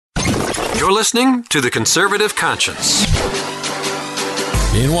You're listening to The Conservative Conscience.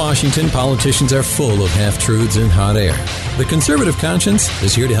 In Washington, politicians are full of half-truths and hot air. The Conservative Conscience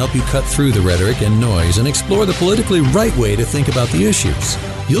is here to help you cut through the rhetoric and noise and explore the politically right way to think about the issues.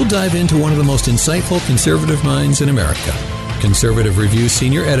 You'll dive into one of the most insightful conservative minds in America. Conservative Review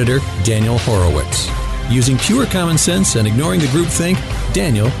Senior Editor Daniel Horowitz. Using pure common sense and ignoring the groupthink,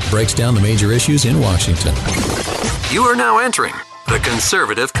 Daniel breaks down the major issues in Washington. You are now entering The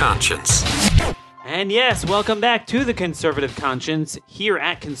Conservative Conscience. And yes, welcome back to The Conservative Conscience here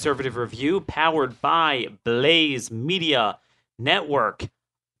at Conservative Review, powered by Blaze Media Network.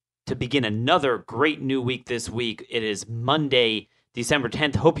 To begin another great new week this week, it is Monday, December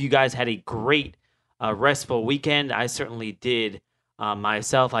 10th. Hope you guys had a great, restful weekend. I certainly did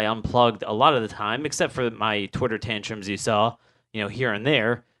myself. I unplugged a lot of the time, except for my Twitter tantrums you saw, here and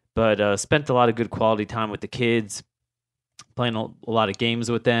there. But spent a lot of good quality time with the kids, playing a lot of games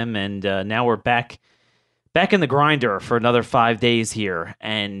with them, and now we're back in the grinder for another 5 days here.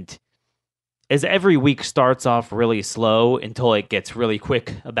 And as every week starts off really slow until it gets really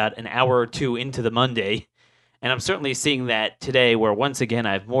quick about an hour or two into the Monday, and I'm certainly seeing that today, where once again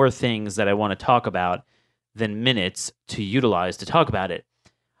I have more things that I want to talk about than minutes to utilize to talk about it.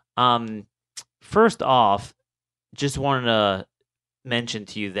 First off, just wanted to mention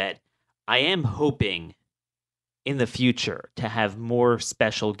to you that I am hoping in the future to have more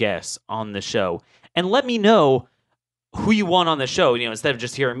special guests on the show. And let me know who you want on the show, instead of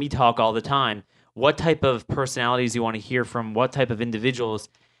just hearing me talk all the time, what type of personalities you want to hear from, what type of individuals.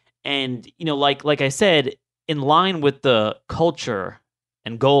 And, like I said, in line with the culture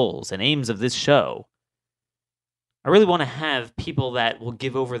and goals and aims of this show, I really want to have people that will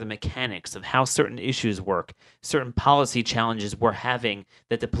give over the mechanics of how certain issues work, certain policy challenges we're having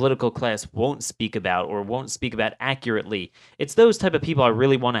that the political class won't speak about or won't speak about accurately. It's those type of people I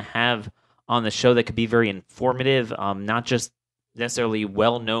really want to have on the show that could be very informative, not just necessarily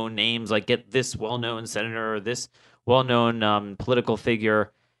well-known names, like get this well-known senator or this well-known political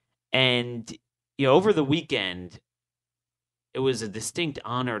figure. And, over the weekend, it was a distinct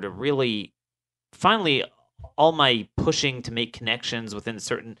honor to really finally, all my pushing to make connections within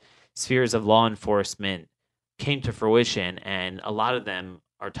certain spheres of law enforcement came to fruition, and a lot of them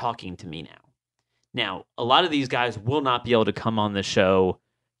are talking to me now. Now, a lot of these guys will not be able to come on the show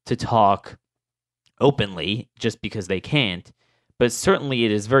to talk openly just because they can't, but certainly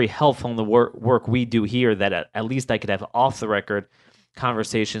it is very helpful in the work we do here that at least I could have off-the-record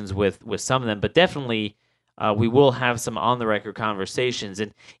conversations with some of them, but definitely we will have some on-the-record conversations.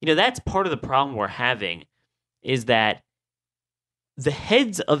 And, that's part of the problem we're having, is that the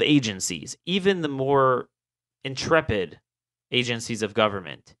heads of agencies, even the more intrepid agencies of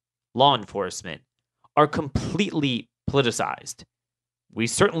government, law enforcement, are completely politicized. We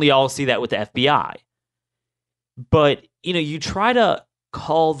certainly all see that with the FBI. But, you try to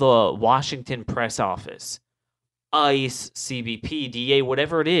call the Washington press office, ICE, CBP, DA,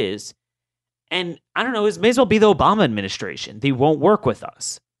 whatever it is, and I don't know, it may as well be the Obama administration. They won't work with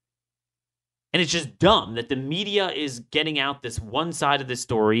us. And it's just dumb that the media is getting out this one side of the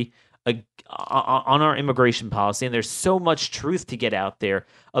story on our immigration policy, and there's so much truth to get out there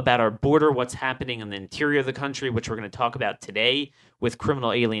about our border, what's happening in the interior of the country, which we're going to talk about today with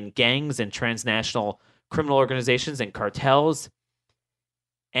criminal alien gangs and transnational criminal organizations and cartels,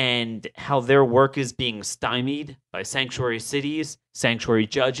 and how their work is being stymied by sanctuary cities, sanctuary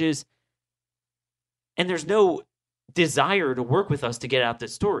judges, and there's no desire to work with us to get out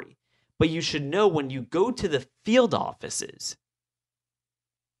this story. But you should know, when you go to the field offices,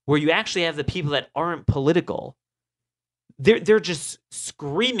 where you actually have the people that aren't political, they're just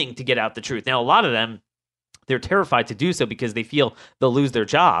screaming to get out the truth. Now, a lot of them, they're terrified to do so because they feel they'll lose their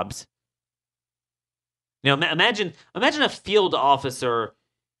jobs. Imagine a field officer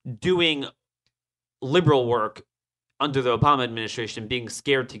doing liberal work under the Obama administration, being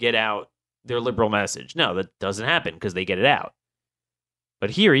scared to get out their liberal message. No, that doesn't happen because they get it out. But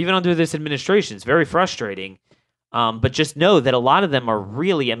here, even under this administration, it's very frustrating. But just know that a lot of them are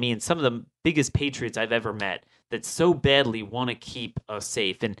really, some of the biggest patriots I've ever met that so badly want to keep us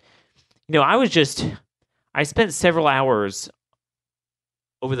safe. And, I spent several hours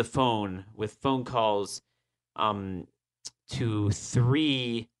over the phone with phone calls to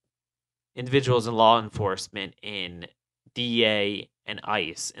 3 individuals in law enforcement in DEA and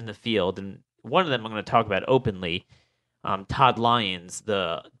ICE in the field. And one of them I'm going to talk about openly. Todd Lyons,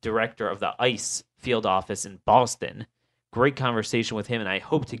 the director of the ICE field office in Boston. Great conversation with him, and I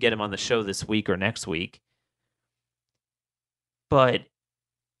hope to get him on the show this week or next week. But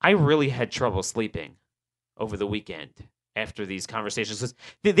I really had trouble sleeping over the weekend. after these conversations,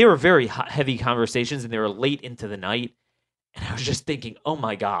 because they were very heavy conversations and they were late into the night. And I was just thinking, oh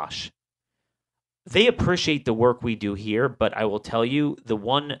my gosh, they appreciate the work we do here. But I will tell you, the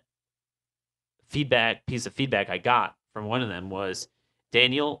one piece of feedback I got from one of them was,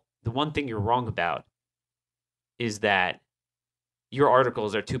 Daniel, the one thing you're wrong about is that your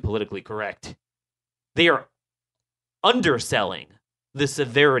articles are too politically correct. They are underselling the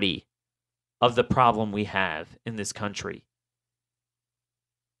severity of the problem we have in this country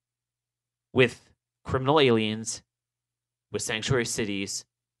with criminal aliens, with sanctuary cities,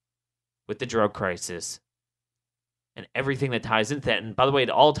 with the drug crisis, and everything that ties into that. And by the way, it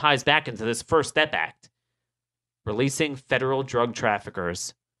all ties back into this First Step Act, releasing federal drug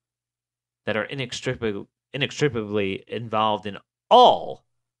traffickers that are inextricably involved in all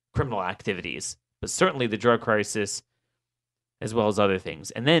criminal activities, but certainly the drug crisis as well as other things.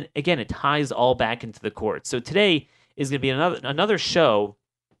 And then, again, it ties all back into the courts. So today is going to be another show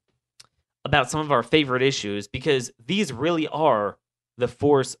about some of our favorite issues, because these really are the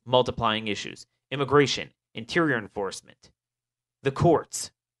force multiplying issues: immigration, interior enforcement, the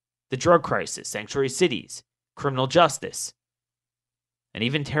courts, the drug crisis, sanctuary cities, criminal justice, and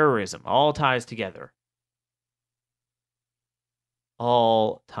even terrorism. All ties together.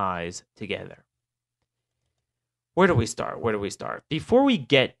 All ties together. Where do we start? Before we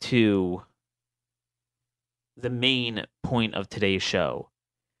get to the main point of today's show,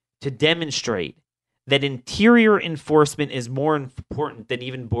 to demonstrate that interior enforcement is more important than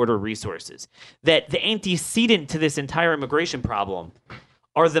even border resources, that the antecedent to this entire immigration problem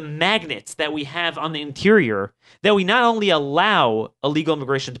are the magnets that we have on the interior, that we not only allow illegal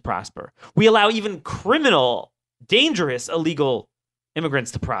immigration to prosper, we allow even criminal, dangerous illegal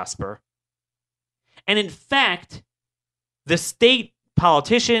immigrants to prosper. And in fact, the state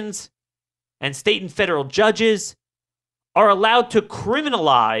politicians and state and federal judges are allowed to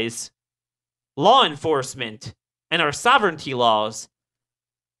criminalize law enforcement and our sovereignty laws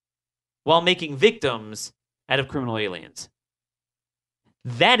while making victims out of criminal aliens.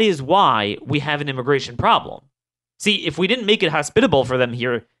 That is why we have an immigration problem. See, if we didn't make it hospitable for them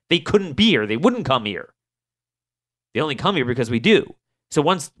here, they couldn't be here. They wouldn't come here. They only come here because we do. So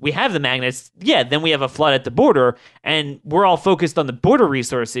once we have the magnets, then we have a flood at the border, and we're all focused on the border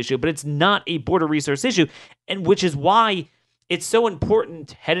resource issue, but it's not a border resource issue, and which is why it's so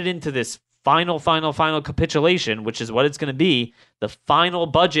important headed into this final capitulation, which is what it's going to be, the final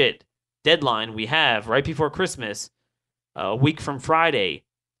budget deadline we have right before Christmas, a week from Friday,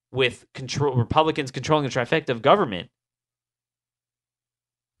 with Republicans controlling the trifecta of government.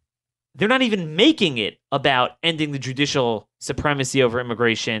 They're not even making it about ending the judicial supremacy over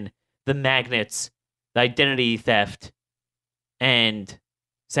immigration, the magnets, the identity theft, and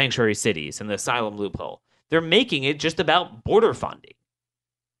sanctuary cities and the asylum loophole. They're making it just about border funding.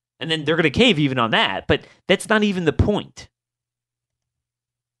 And then they're going to cave even on that, but that's not even the point.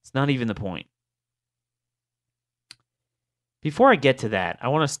 It's not even the point. Before I get to that, I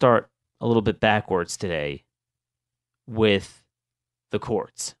want to start a little bit backwards today with the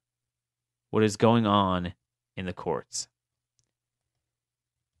courts. What is going on in the courts?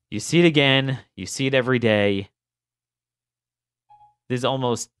 You see it again. You see it every day. There's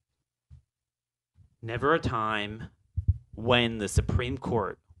almost never a time when the Supreme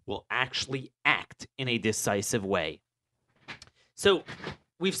Court will actually act in a decisive way. So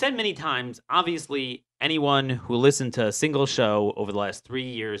we've said many times, obviously, anyone who listened to a single show over the last 3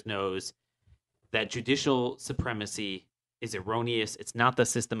 years knows that judicial supremacy is erroneous. It's not the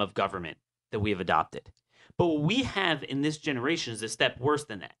system of government that we have adopted. But what we have in this generation is a step worse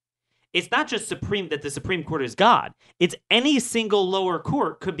than that. It's not just that the Supreme Court is God. It's any single lower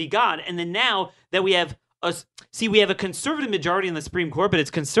court could be God. And then now that we have a conservative majority in the Supreme Court, but it's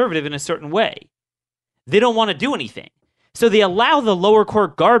conservative in a certain way. They don't want to do anything. So they allow the lower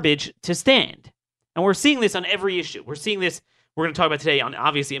court garbage to stand. And we're seeing this on every issue. We're seeing this, we're going to talk about today on,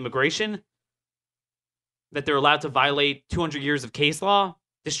 obviously, immigration, that they're allowed to violate 200 years of case law,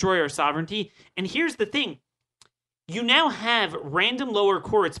 destroy our sovereignty. And here's the thing. You now have random lower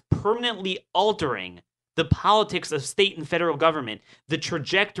courts permanently altering the politics of state and federal government, the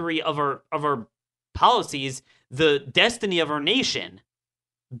trajectory of our policies, the destiny of our nation,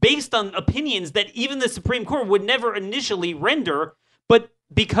 based on opinions that even the Supreme Court would never initially render, but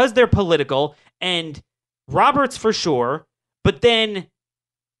because they're political, and Roberts for sure, but then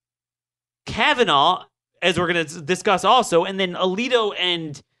Kavanaugh, as we're going to discuss also, and then Alito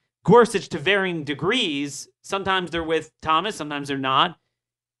and Gorsuch to varying degrees, sometimes they're with Thomas, sometimes they're not,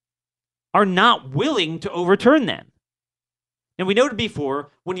 are not willing to overturn them. And we noted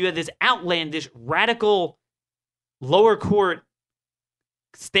before, when you had this outlandish, radical lower court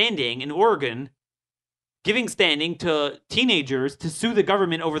standing in Oregon, giving standing to teenagers to sue the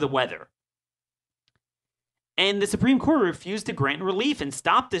government over the weather. And the Supreme Court refused to grant relief and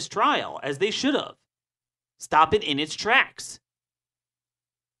stop this trial, as they should have. Stop it in its tracks.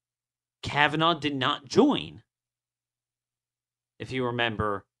 Kavanaugh did not join, if you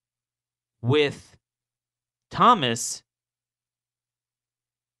remember, with Thomas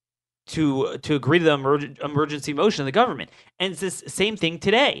to agree to the emergency motion of the government. And it's this same thing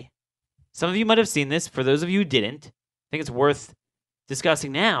today. Some of you might have seen this. For those of you who didn't, I think it's worth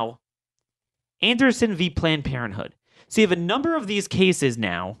discussing now. Anderson v. Planned Parenthood. So you have a number of these cases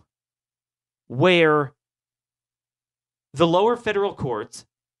now where the lower federal courts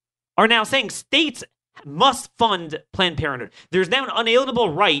are now saying states must fund Planned Parenthood. There's now an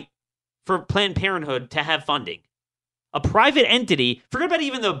unalienable right for Planned Parenthood to have funding. A private entity, forget about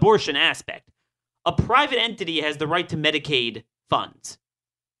even the abortion aspect, a private entity has the right to Medicaid funds.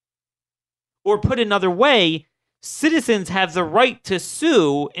 Or put another way, citizens have the right to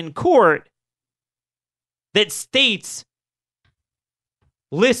sue in court that states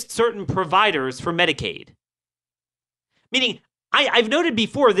list certain providers for Medicaid. Meaning, I've noted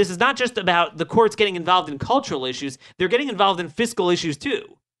before, this is not just about the courts getting involved in cultural issues, they're getting involved in fiscal issues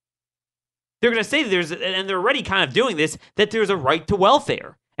too. They're going to say and they're already kind of doing this, that there's a right to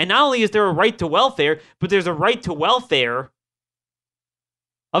welfare. And not only is there a right to welfare, but there's a right to welfare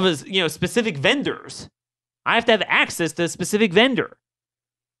of specific vendors. I have to have access to a specific vendor.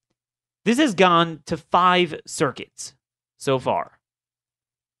 This has gone to 5 circuits so far.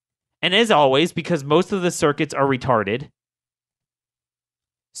 And as always, because most of the circuits are retarded,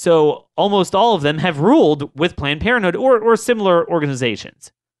 so almost all of them have ruled with Planned Parenthood or similar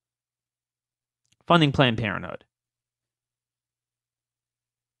organizations funding Planned Parenthood.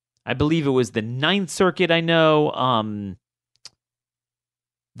 I believe it was the 9th Circuit, I know,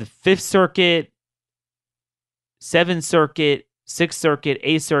 the 5th Circuit, 7th Circuit, 6th Circuit,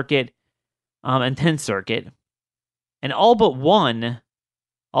 8th Circuit, and 10th Circuit. And all but one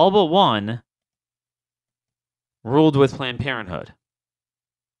ruled with Planned Parenthood.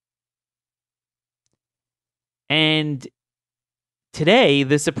 And today,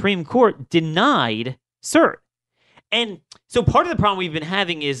 the Supreme Court denied cert. And so part of the problem we've been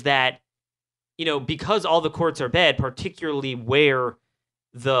having is that, because all the courts are bad, particularly where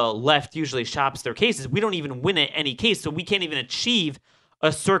the left usually shops their cases, we don't even win any case, so we can't even achieve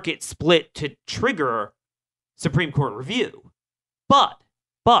a circuit split to trigger Supreme Court review. But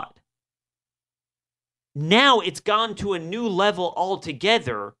now it's gone to a new level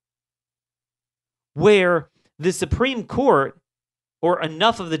altogether where the Supreme Court, or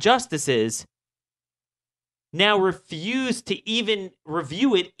enough of the justices, now refuse to even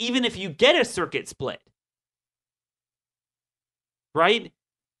review it, even if you get a circuit split. Right?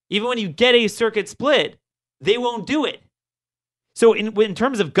 Even when you get a circuit split, they won't do it. So in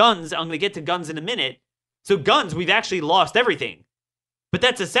terms of guns, I'm going to get to guns in a minute. So guns, we've actually lost everything. But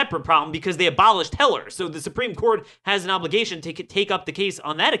that's a separate problem because they abolished Heller. So the Supreme Court has an obligation to take up the case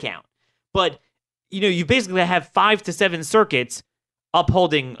on that account. But, you basically have 5 to 7 circuits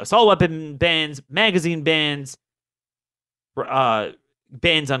upholding assault weapon bans, magazine bans,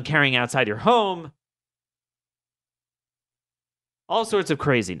 bans on carrying outside your home, all sorts of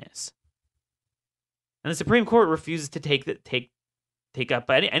craziness. And the Supreme Court refuses to take up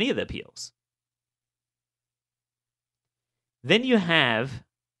any of the appeals. Then we had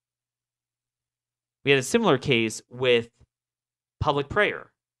a similar case with public prayer,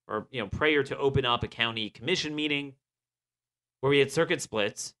 or prayer to open up a county commission meeting, where we had circuit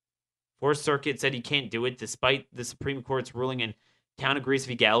splits. 4th Circuit said you can't do it, despite the Supreme Court's ruling in Town of Greece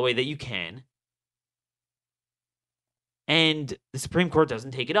v. Galloway that you can. And the Supreme Court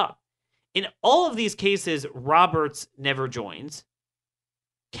doesn't take it up. In all of these cases, Roberts never joins.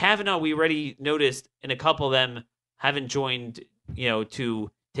 Kavanaugh, we already noticed in a couple of them, haven't joined,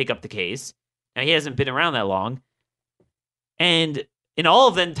 to take up the case. Now, he hasn't been around that long. And in all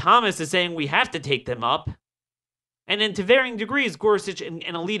of them, Thomas is saying we have to take them up. And then to varying degrees, Gorsuch and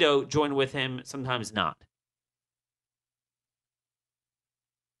Alito join with him, sometimes not.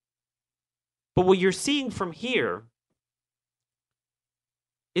 But what you're seeing from here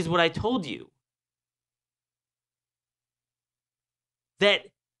is what I told you. That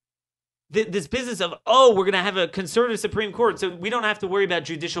this business of, oh, we're going to have a conservative Supreme Court, so we don't have to worry about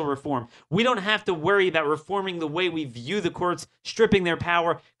judicial reform. We don't have to worry about reforming the way we view the courts, stripping their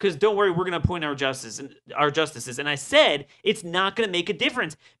power, because don't worry, we're going to appoint our justices. And I said it's not going to make a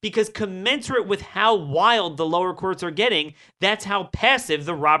difference, because commensurate with how wild the lower courts are getting, that's how passive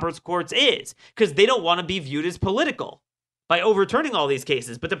the Roberts Courts is, because they don't want to be viewed as political by overturning all these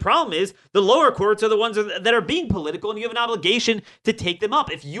cases. But the problem is the lower courts are the ones that are being political, and you have an obligation to take them up.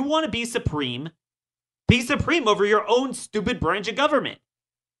 If you want to be supreme over your own stupid branch of government.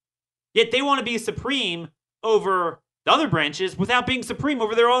 Yet they want to be supreme over the other branches without being supreme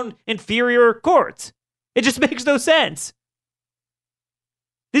over their own inferior courts. It just makes no sense.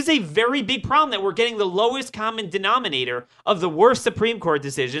 This is a very big problem that we're getting the lowest common denominator of the worst Supreme Court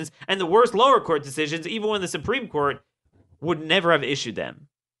decisions and the worst lower court decisions, even when the Supreme Court would never have issued them.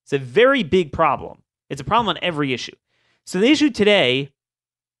 It's a very big problem. It's a problem on every issue. So the issue today,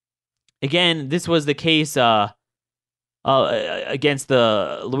 again, this was the case against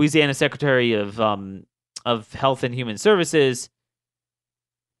the Louisiana Secretary of Health and Human Services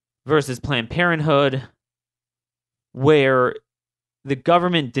versus Planned Parenthood, where the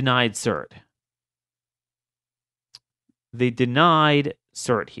government denied cert. They denied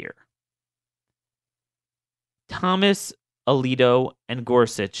cert here. Thomas, Alito, and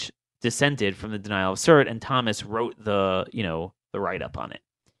Gorsuch dissented from the denial of cert, and Thomas wrote the write-up on it.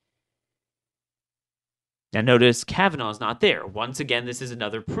 Now notice Kavanaugh is not there. Once again, this is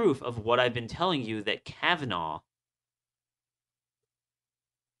another proof of what I've been telling you, that Kavanaugh,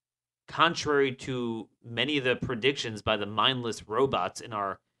 contrary to many of the predictions by the mindless robots in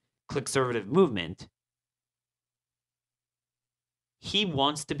our clickservative movement, he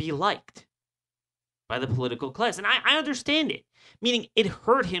wants to be liked by the political class. And I understand it. Meaning it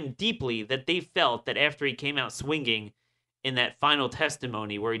hurt him deeply that they felt that after he came out swinging in that final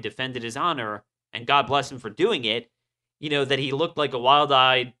testimony where he defended his honor, and God bless him for doing it, that he looked like a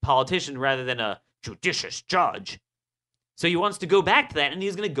wild-eyed politician rather than a judicious judge. So he wants to go back to that, and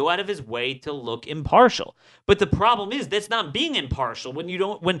he's going to go out of his way to look impartial. But the problem is that's not being impartial.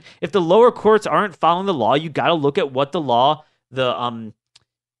 If the lower courts aren't following the law, you got to look at what the law, the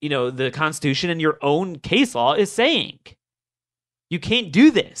Constitution and your own case law is saying. You can't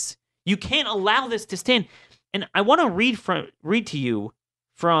do this. You can't allow this to stand. And I want to read to you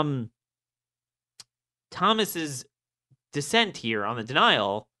from Thomas's dissent here on the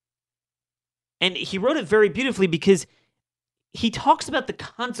denial. And he wrote it very beautifully because he talks about the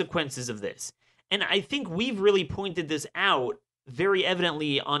consequences of this. And I think we've really pointed this out very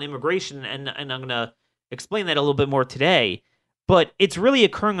evidently on immigration, and I'm going to explain that a little bit more today. But it's really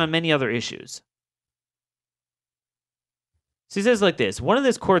occurring on many other issues. So he says like this: one of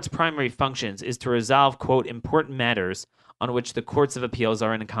this court's primary functions is to resolve, quote, important matters on which the courts of appeals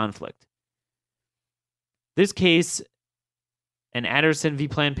are in a conflict. This case, and Anderson v.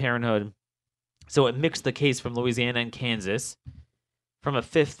 Planned Parenthood, so it mixed the case from Louisiana and Kansas from a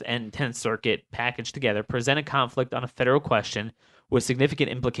 5th and 10th Circuit packaged together, present a conflict on a federal question with significant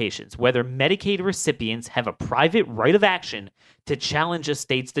implications. Whether Medicaid recipients have a private right of action to challenge a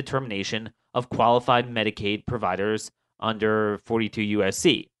state's determination of qualified Medicaid providers under 42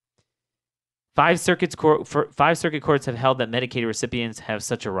 U.S.C. Five circuit courts have held that Medicaid recipients have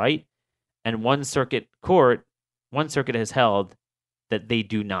such a right, and one circuit has held that they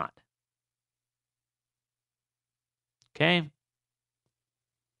do not. Okay?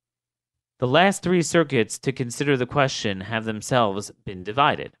 The last 3 circuits to consider the question have themselves been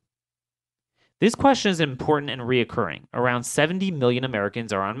divided. This question is important and reoccurring. Around 70 million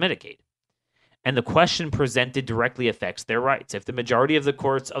Americans are on Medicaid, and the question presented directly affects their rights. If the majority of the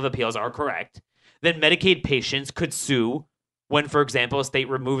courts of appeals are correct, then Medicaid patients could sue when, for example, a state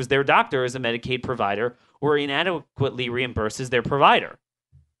removes their doctor as a Medicaid provider or inadequately reimburses their provider.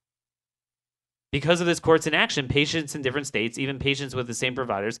 Because of this court's inaction, patients in different states, even patients with the same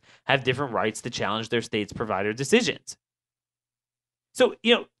providers, have different rights to challenge their state's provider decisions. So,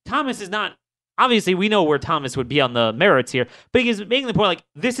 Thomas is not, obviously we know where Thomas would be on the merits here, but he's making the point, like,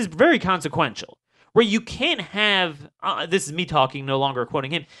 this is very consequential. Where you can't have, this is me talking, no longer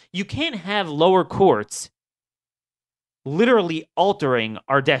quoting him, you can't have lower courts literally altering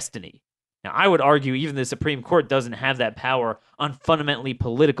our destiny. Now, I would argue even the Supreme Court doesn't have that power on fundamentally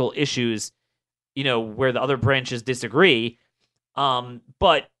political issues, where the other branches disagree.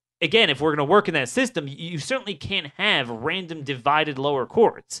 But again, if we're going to work in that system, you certainly can't have random divided lower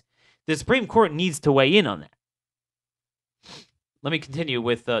courts. The Supreme Court needs to weigh in on that. Let me continue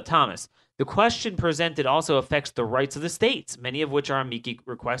with Thomas. The question presented also affects the rights of the states, many of which are amici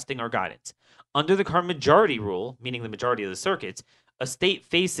requesting our guidance. Under the current majority rule, meaning the majority of the circuits, a state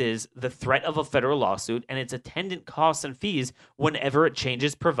faces the threat of a federal lawsuit and its attendant costs and fees whenever it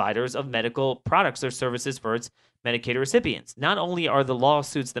changes providers of medical products or services for its Medicaid recipients. Not only are the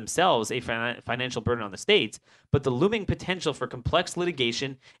lawsuits themselves a financial burden on the states, but the looming potential for complex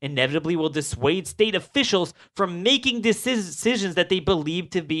litigation inevitably will dissuade state officials from making decisions that they believe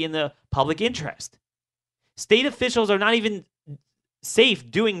to be in the public interest. State officials are not even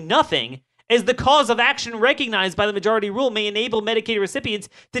safe doing nothing, as the cause of action recognized by the majority rule may enable Medicaid recipients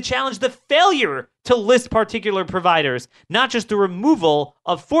to challenge the failure to list particular providers, not just the removal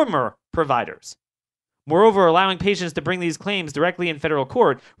of former providers. Moreover, allowing patients to bring these claims directly in federal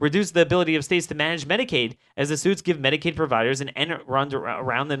court reduces the ability of states to manage Medicaid, as the suits give Medicaid providers an end run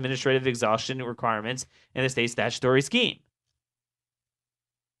around the administrative exhaustion requirements in the state statutory scheme.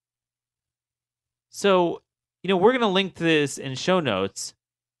 So, we're going to link to this in show notes.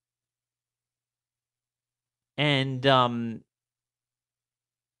 And, I'm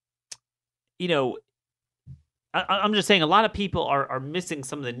just saying a lot of people are missing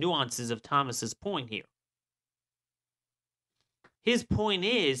some of the nuances of Thomas's point here. His point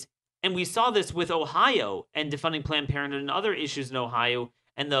is, and we saw this with Ohio and defunding Planned Parenthood and other issues in Ohio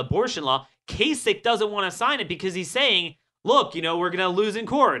and the abortion law, Kasich doesn't want to sign it because he's saying, look, we're going to lose in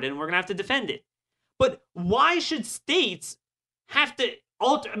court and we're going to have to defend it. But why should states have to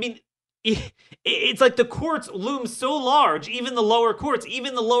alter? I mean, it's like the courts loom so large, even the lower courts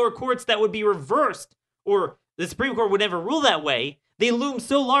that would be reversed, or the Supreme Court would never rule that way. They loom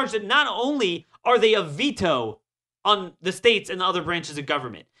so large that not only are they a veto on the states and the other branches of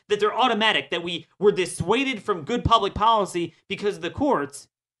government, that they're automatic, that we were dissuaded from good public policy because of the courts.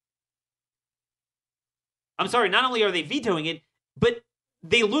 I'm sorry, not only are they vetoing it, but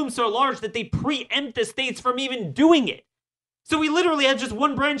they loom so large that they preempt the states from even doing it. So we literally have just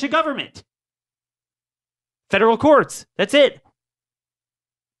one branch of government. Federal courts. That's it.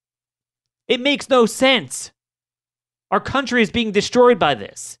 It makes no sense. Our country is being destroyed by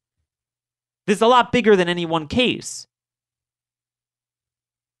this. This is a lot bigger than any one case.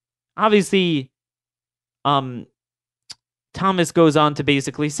 Obviously, Thomas goes on to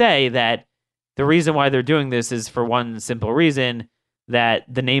basically say that the reason why they're doing this is for one simple reason, that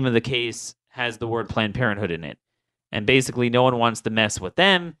the name of the case has the word Planned Parenthood in it. And basically, no one wants to mess with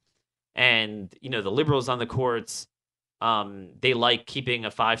them. And, the liberals on the courts, they like keeping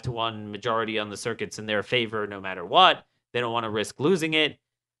a 5-1 majority on the circuits in their favor no matter what. They don't want to risk losing it.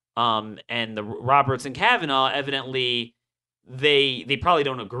 And the Roberts and Kavanaugh, evidently, they probably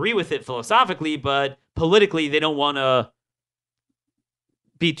don't agree with it philosophically, but politically, they don't want to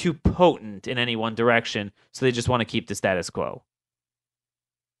be too potent in any one direction. So they just want to keep the status quo.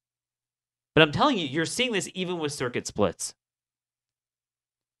 But I'm telling you, you're seeing this even with circuit splits.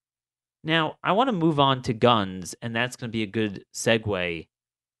 Now, I want to move on to guns, and that's going to be a good segue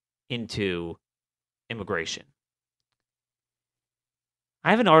into immigration.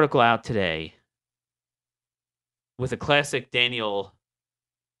 I have an article out today with a classic Daniel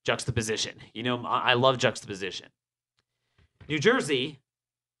juxtaposition. I love juxtaposition. New Jersey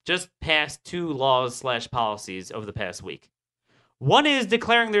just passed 2 laws/policies over the past week. One is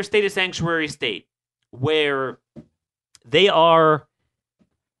declaring their state a sanctuary state, where they are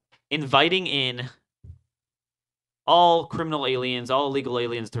inviting in all criminal aliens, all illegal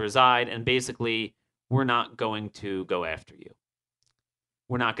aliens to reside, and basically, we're not going to go after you.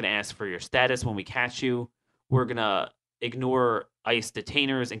 We're not going to ask for your status when we catch you. We're going to ignore ICE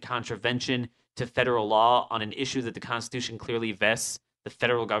detainers and contravention to federal law on an issue that the Constitution clearly vests the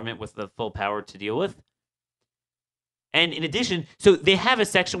federal government with the full power to deal with. And in addition, so they have a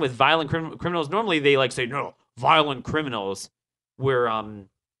section with violent criminals. Normally, they say, no, violent criminals. We're,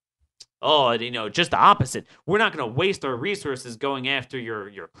 just the opposite. We're not going to waste our resources going after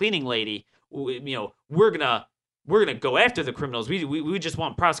your cleaning lady. We're gonna go after the criminals. We just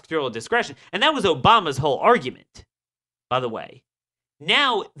want prosecutorial discretion. And that was Obama's whole argument, by the way.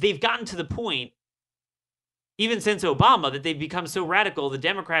 Now, they've gotten to the point, even since Obama, that they've become so radical, the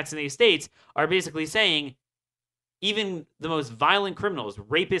Democrats in these states are basically saying, even the most violent criminals,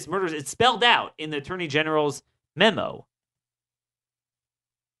 rapists, murderers, it's spelled out in the Attorney General's memo.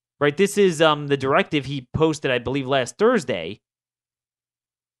 Right? This is the directive he posted, I believe, last Thursday.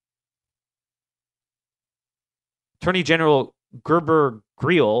 Attorney General Gerber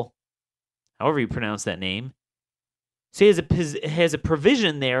Griel, however you pronounce that name, so he has a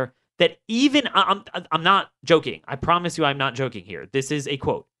provision there that even, I'm not joking. I promise you I'm not joking here. This is a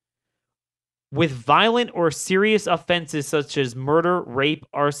quote. With violent or serious offenses such as murder, rape,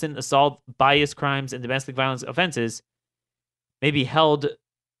 arson, assault, bias crimes, and domestic violence offenses may be held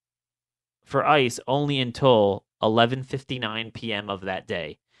for ICE only until 11:59 p.m. of that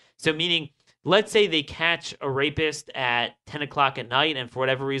day. So meaning, let's say they catch a rapist at 10 o'clock at night, and for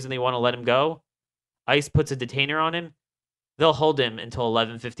whatever reason they want to let him go, ICE puts a detainer on him, they'll hold him until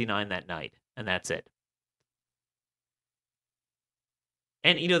 11:59 that night, and that's it.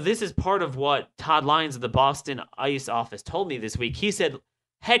 And, this is part of what Todd Lyons of the Boston ICE office told me this week. He said,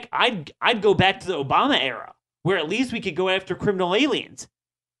 heck, I'd go back to the Obama era, where at least we could go after criminal aliens.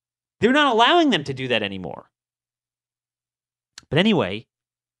 They're not allowing them to do that anymore. But anyway,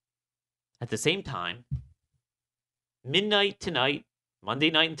 at the same time, midnight tonight, Monday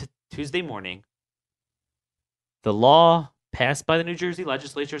night into Tuesday morning, the law passed by the New Jersey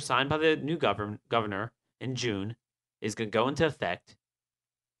legislature, signed by the new governor in June, is going to go into effect,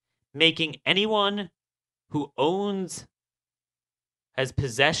 making anyone who has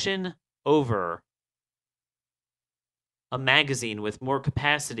possession over a magazine with more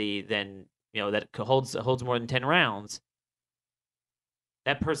capacity than, that holds more than 10 rounds,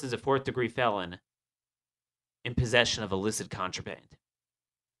 that person's a 4th-degree felon in possession of illicit contraband.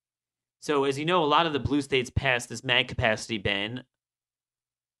 So, as you know, a lot of the blue states passed this mag capacity ban,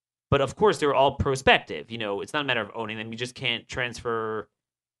 but of course they're all prospective. It's not a matter of owning them. You just can't transfer,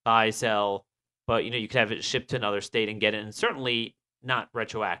 buy, sell, but, you could have it shipped to another state and get it, and certainly not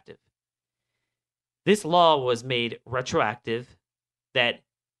retroactive. This law was made retroactive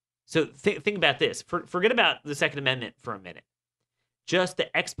so think about this. Forget about the Second Amendment for a minute. Just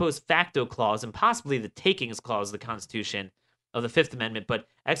the ex post facto clause and possibly the takings clause of the Constitution of the Fifth Amendment, but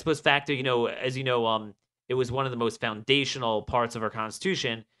ex post facto, as you know, it was one of the most foundational parts of our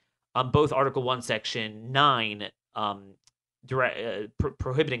Constitution. Both Article 1, Section 9,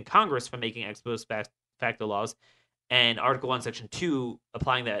 prohibiting Congress from making ex post facto laws, and Article 1, Section 2,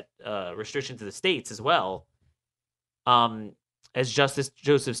 applying that restriction to the states as well. As Justice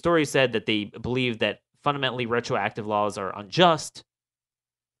Joseph Story said, that they believe that fundamentally retroactive laws are unjust.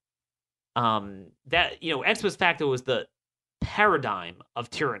 Ex post facto was the paradigm of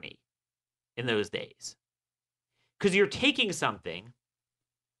tyranny in those days. Because you're taking something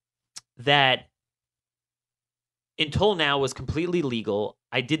that until now was completely legal.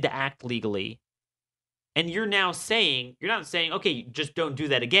 I did the act legally. And you're not saying, okay, just don't do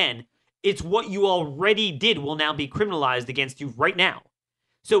that again. It's what you already did will now be criminalized against you right now.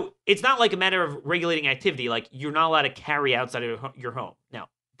 So it's not like a matter of regulating activity. Like, you're not allowed to carry outside of your home. Now,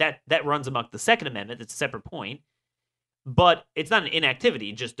 that runs amok the Second Amendment. That's a separate point. But it's not an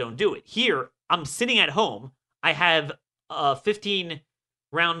inactivity. Just don't do it. Here, I'm sitting at home. I have a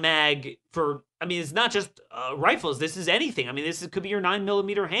 15-round mag for, it's not just rifles. This is anything. This could be your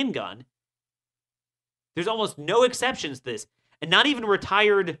 9mm handgun. There's almost no exceptions to this. And not even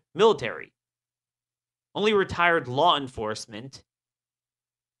retired military. Only retired law enforcement,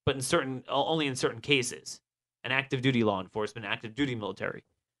 but only in certain cases. And active duty law enforcement, active duty military.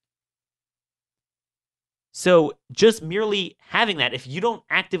 So just merely having that, if you don't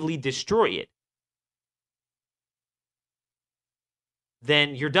actively destroy it,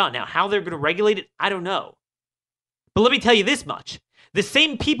 then you're done. Now, how they're going to regulate it, I don't know. But let me tell you this much. The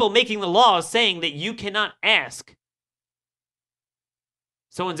same people making the laws saying that you cannot ask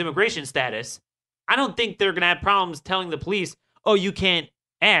someone's immigration status, I don't think they're going to have problems telling the police, oh, you can't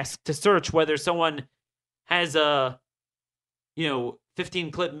ask to search whether someone has a,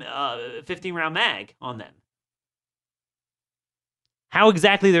 15-round mag on them. How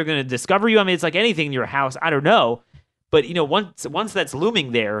exactly they're going to discover you? It's like anything in your house. I don't know. But, once that's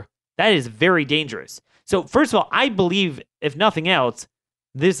looming there, that is very dangerous. So, first of all, I believe, if nothing else,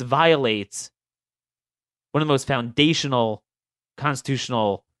 this violates one of the most foundational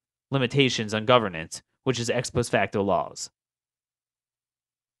constitutional limitations on governance, which is ex post facto laws.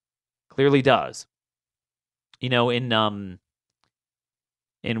 Clearly does. In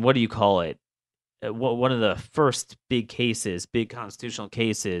what do you call it? One of the first big constitutional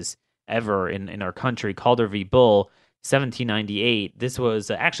cases ever in our country, Calder v. Bull, 1798. This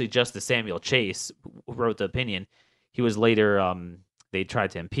was actually Justice Samuel Chase who wrote the opinion. He was later, they tried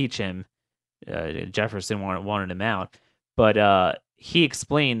to impeach him. Jefferson wanted him out. But he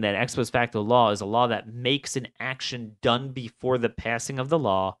explained that ex post facto law is a law that makes an action done before the passing of the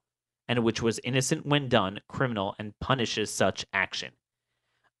law and which was innocent when done, criminal, and punishes such action.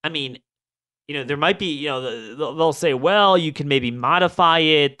 There might be, they'll say, well, you can maybe modify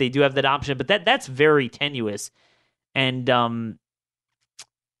it. They do have that option, but that's very tenuous. And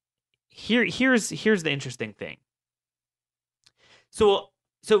here's the interesting thing. So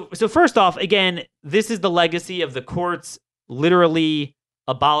first off, again, this is the legacy of the courts literally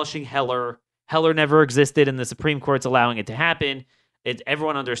abolishing Heller. Heller never existed, and the Supreme Court's allowing it to happen.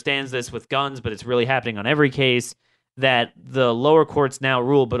 Everyone understands this with guns, but it's really happening on every case, that the lower courts now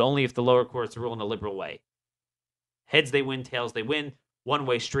rule, but only if the lower courts rule in a liberal way. Heads they win, tails they win,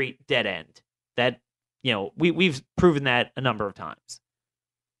 one-way street, dead end. That, we've proven that a number of times.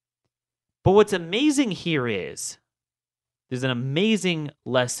 But what's amazing here is there's an amazing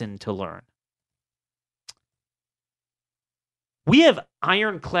lesson to learn. We have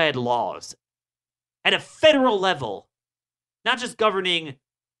ironclad laws at a federal level, not just governing,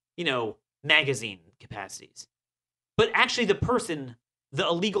 magazine capacities, but actually the person, the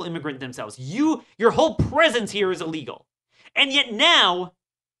illegal immigrant themselves. Your whole presence here is illegal. And yet now,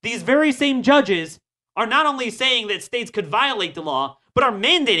 these very same judges are not only saying that states could violate the law, but are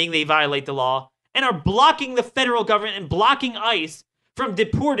mandating they violate the law and are blocking the federal government and blocking ICE from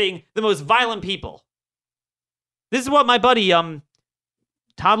deporting the most violent people. This is what my buddy,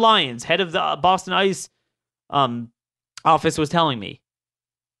 Todd Lyons, head of the Boston ICE office, was telling me.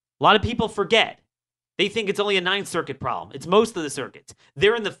 A lot of people forget. They think it's only a Ninth Circuit problem. It's most of the circuits.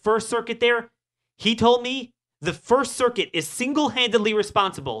 They're in the First Circuit there. He told me the First Circuit is single-handedly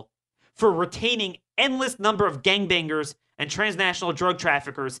responsible for retaining endless number of gangbangers and transnational drug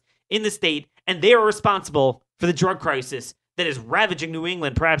traffickers in the state, and they are responsible for the drug crisis that is ravaging New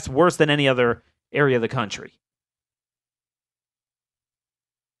England, perhaps worse than any other area of the country.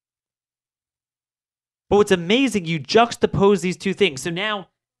 But what's amazing, you juxtapose these two things. So now,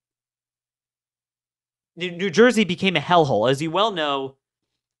 New Jersey became a hellhole. As you well know,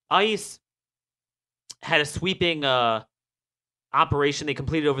 ICE had a sweeping operation they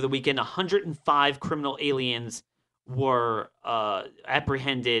completed over the weekend. 105 criminal aliens were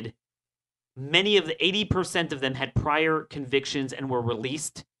apprehended. Many of the 80% of them had prior convictions and were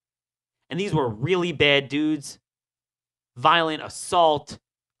released. And these were really bad dudes. Violent assault,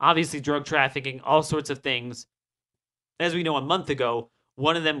 obviously drug trafficking, all sorts of things. As we know, a month ago,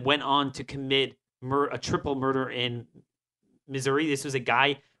 one of them went on to commit a triple murder in Missouri. This was a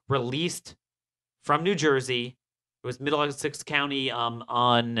guy released from New Jersey. It was Middlesex County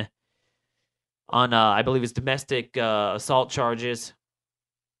on I believe it's domestic assault charges.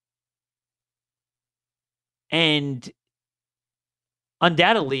 And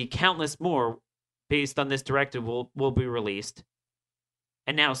undoubtedly, countless more based on this directive will be released.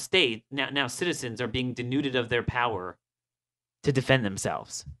 And now now citizens are being denuded of their power to defend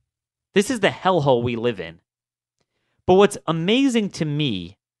themselves. This is the hellhole we live in. But what's amazing to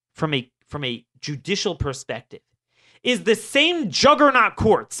me from a judicial perspective is the same juggernaut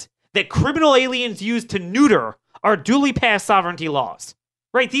courts that criminal aliens use to neuter our duly passed sovereignty laws.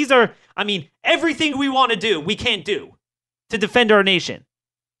 Right? These are, everything we want to do, we can't do to defend our nation.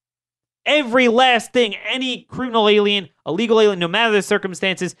 Every last thing any criminal alien, illegal alien, no matter the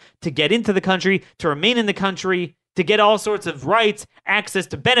circumstances, to get into the country, to remain in the country, to get all sorts of rights, access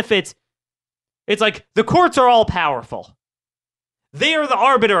to benefits. It's like the courts are all powerful. They are the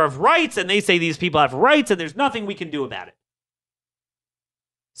arbiter of rights, and they say these people have rights, and there's nothing we can do about it.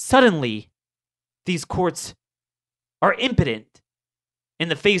 Suddenly, these courts are impotent in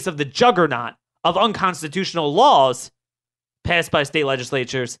the face of the juggernaut of unconstitutional laws passed by state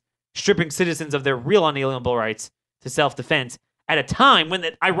legislatures, stripping citizens of their real unalienable rights to self-defense at a time when,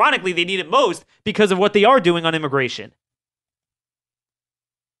 ironically, they need it most because of what they are doing on immigration.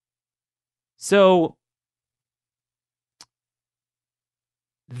 So,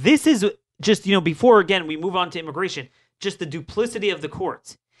 this is just, before, again, we move on to immigration, just the duplicity of the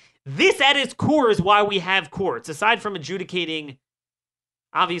courts. This, at its core, is why we have courts. Aside from adjudicating,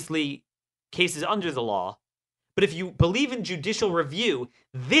 obviously, cases under the law, but if you believe in judicial review,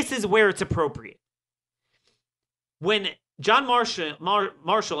 this is where it's appropriate. When John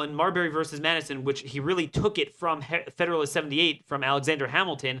Marshall in Marbury versus Madison, which he really took it from Federalist 78 from Alexander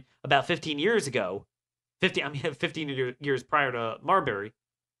Hamilton about 15 years ago, 15 years prior to Marbury,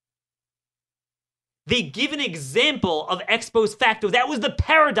 they give an example of ex post facto. That was the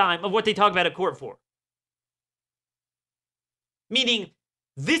paradigm of what they talk about a court for. Meaning,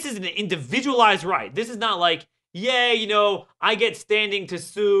 this is an individualized right. This is not like, I get standing to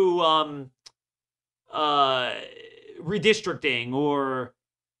sue redistricting or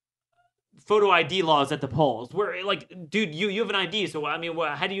photo ID laws at the polls. Where, dude, you have an ID, so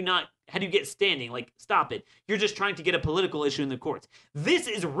how do you get standing? Stop it. You're just trying to get a political issue in the courts. This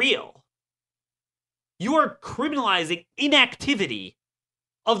is real. You are criminalizing inactivity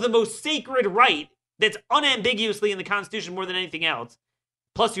of the most sacred right that's unambiguously in the Constitution more than anything else.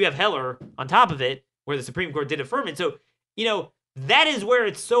 Plus, you have Heller on top of it, where the Supreme Court did affirm it. So, that is where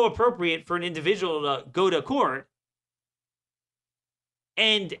it's so appropriate for an individual to go to court.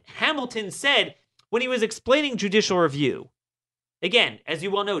 And Hamilton said, when he was explaining judicial review, Again, as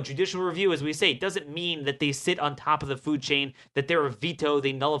you well know, judicial review, as we say, doesn't mean that they sit on top of the food chain, that they're a veto,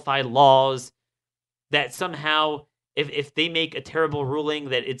 they nullify laws, that somehow if they make a terrible ruling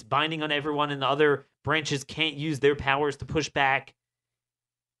that it's binding on everyone and the other branches can't use their powers to push back.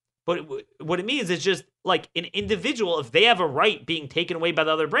 But what it means is just like an individual, if they have a right being taken away by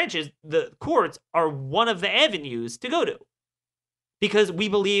the other branches, the courts are one of the avenues to go to. Because we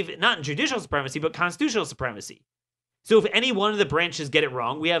believe not in judicial supremacy, but constitutional supremacy. So if any one of the branches get it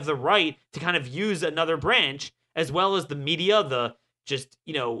wrong, we have the right to kind of use another branch, as well as the media, the just,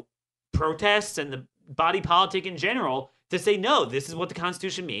 protests and the body politic in general, to say, no, this is what the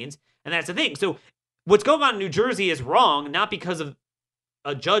Constitution means. And that's the thing. So what's going on in New Jersey is wrong, not because of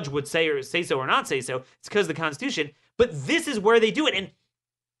a judge would say so or not say so. It's because of the Constitution. But this is where they do it.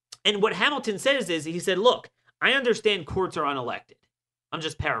 And what Hamilton says is, he said, look, I understand courts are unelected. I'm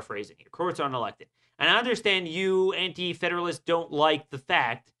just paraphrasing here. Courts are unelected. And I understand you anti-federalists don't like the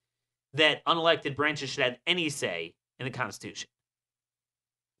fact that unelected branches should have any say in the Constitution.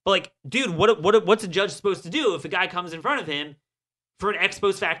 But like, dude, what's a judge supposed to do if a guy comes in front of him for an ex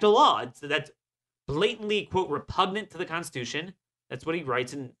post facto law that's blatantly, quote, repugnant to the Constitution? That's what he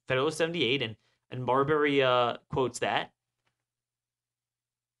writes in Federalist 78, and Marbury quotes that.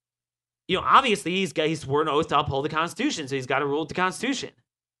 Obviously, he's sworn an oath to uphold the Constitution, so he's got to rule with the Constitution.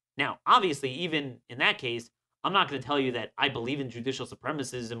 Now, obviously, even in that case, I'm not going to tell you that I believe in judicial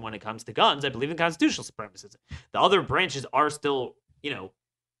supremacism when it comes to guns. I believe in constitutional supremacism. The other branches are still,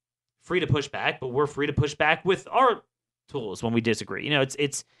 free to push back, but we're free to push back with our tools when we disagree.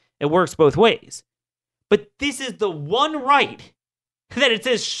 It works both ways. But this is the one right that it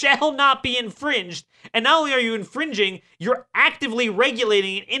says shall not be infringed. And not only are you infringing, you're actively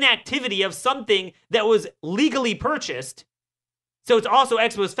regulating an inactivity of something that was legally purchased. So it's also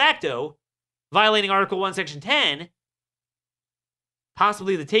ex post facto, violating Article 1, Section 10,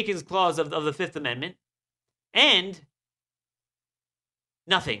 possibly the takings clause of the Fifth Amendment, and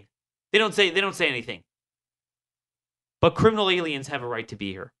nothing. They don't say anything. But criminal aliens have a right to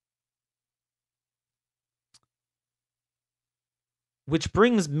be here. Which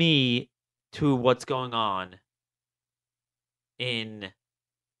brings me to what's going on in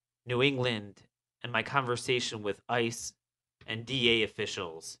New England and my conversation with ICE and DA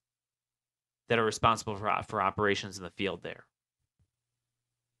officials that are responsible for operations in the field there.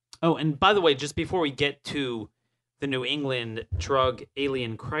 Oh, and by the way, just before we get to the New England drug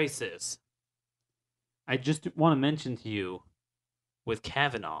alien crisis, I just want to mention to you with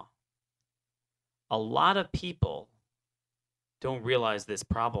Kavanaugh, a lot of people don't realize this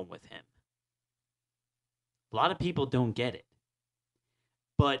problem with him. A lot of people don't get it.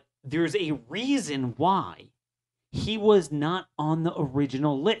 But there's a reason why he was not on the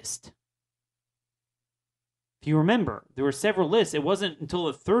original list. If you remember, there were several lists. It wasn't until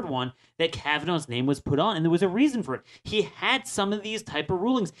the third one that Kavanaugh's name was put on, and there was a reason for it. He had some of these type of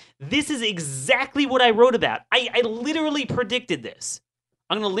rulings. This is exactly what I wrote about. I literally predicted this.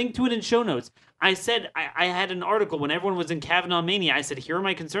 I'm going to link to it in show notes. I said, I had an article when everyone was in Kavanaugh mania. I said, here are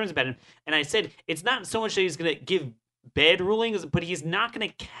my concerns about him. And I said, it's not so much that he's going to give bad rulings, but he's not going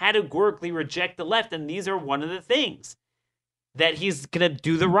to categorically reject the left. And these are one of the things that he's going to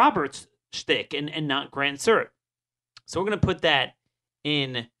do the Roberts shtick and not grant cert. So we're going to put that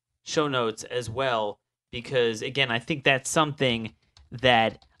in show notes as well, because again, I think that's something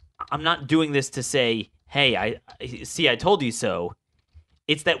that I'm not doing this to say, hey, I told you so.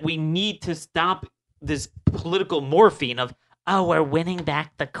 It's that we need to stop this political morphine of, oh, we're winning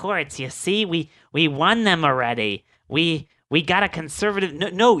back the courts. You see, we won them already. We got a conservative.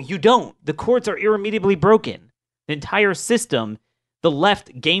 No, you don't. The courts are irremediably broken. The entire system, the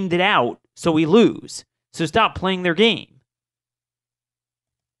left gamed it out, so we lose. So stop playing their game.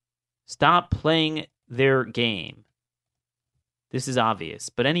 Stop playing their game. This is obvious.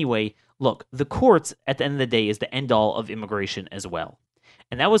 But anyway, look, the courts at the end of the day is the end all of immigration as well.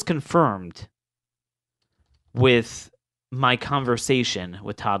 And that was confirmed with my conversation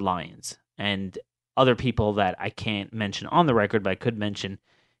with Todd Lyons and other people that I can't mention on the record, but I could mention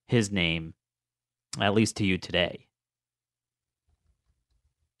his name, at least to you today.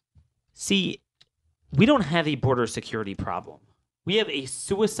 See, we don't have a border security problem. We have a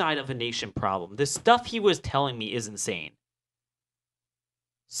suicide of a nation problem. The stuff he was telling me is insane.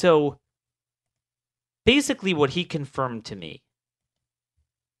 So, basically what he confirmed to me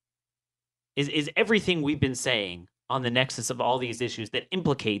is everything we've been saying on the nexus of all these issues that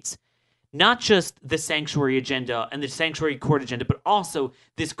implicates not just the sanctuary agenda and the sanctuary court agenda, but also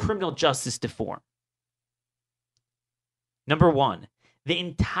this criminal justice reform. Number one, the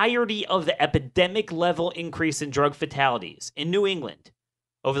entirety of the epidemic level increase in drug fatalities in New England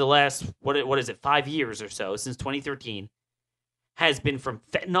over the last, what is it, 5 years or so, since 2013, has been from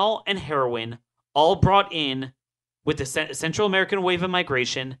fentanyl and heroin, all brought in with the Central American wave of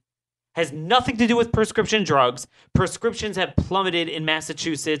migration, has nothing to do with prescription drugs. Prescriptions have plummeted in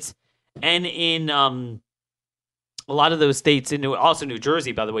Massachusetts and in a lot of those states, also New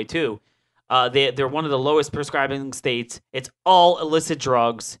Jersey, by the way, too. They're one of the lowest prescribing states. It's all illicit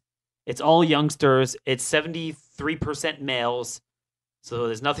drugs. It's all youngsters. It's 73% males. So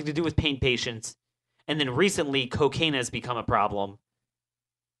there's nothing to do with pain patients. And then recently, cocaine has become a problem.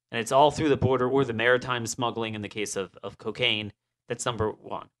 And it's all through the border or the maritime smuggling in the case of cocaine. That's number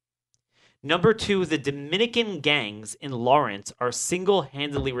one. Number two, the Dominican gangs in Lawrence are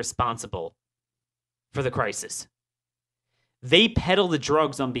single-handedly responsible for the crisis. They peddle the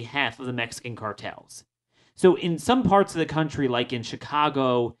drugs on behalf of the Mexican cartels. So in some parts of the country, like in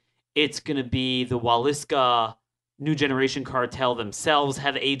Chicago, it's going to be the Waleska New Generation Cartel themselves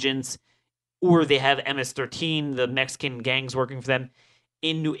have agents, or they have MS-13, the Mexican gangs working for them.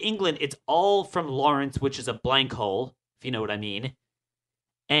 In New England, it's all from Lawrence, which is a blank hole, if you know what I mean.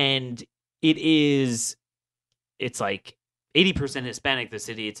 And it's like 80% Hispanic, the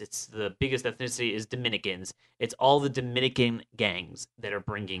city. It's the biggest ethnicity is Dominicans. It's all the Dominican gangs that are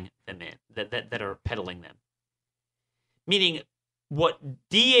bringing them in, that are peddling them. Meaning, what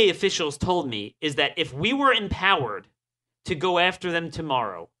DEA officials told me is that if we were empowered to go after them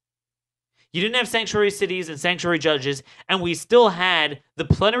tomorrow, you didn't have sanctuary cities and sanctuary judges, and we still had the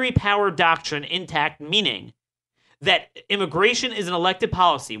plenary power doctrine intact, meaning that immigration is an elected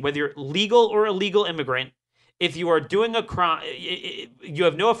policy, whether you're legal or illegal immigrant. If you are doing a crime, you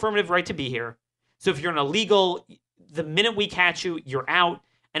have no affirmative right to be here. So if you're an illegal, the minute we catch you, you're out.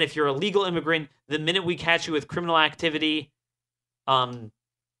 And if you're a legal immigrant, the minute we catch you with criminal activity,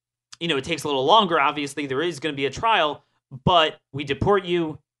 it takes a little longer. Obviously, there is going to be a trial, but we deport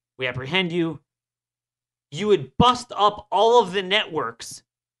you, we apprehend you. You would bust up all of the networks,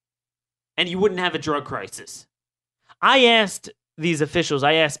 and you wouldn't have a drug crisis. I asked these officials,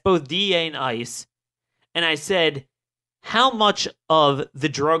 I asked both DEA and ICE, and I said, how much of the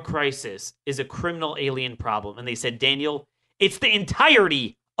drug crisis is a criminal alien problem? And they said, Daniel, it's the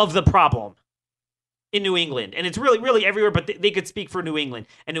entirety of the problem in New England. And it's really, really everywhere, but they could speak for New England.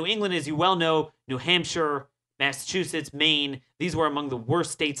 And New England, as you well know, New Hampshire, Massachusetts, Maine, these were among the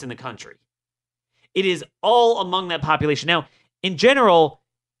worst states in the country. It is all among that population. Now, in general,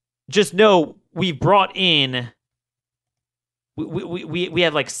 just know we've brought in, we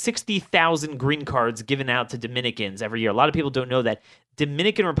have like 60,000 green cards given out to Dominicans every year. A lot of people don't know that.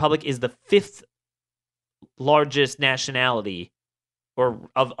 Dominican Republic is the 5th largest nationality or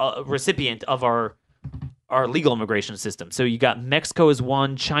recipient of our legal immigration system. So you got Mexico is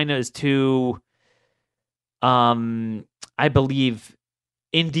 1, China is 2, I believe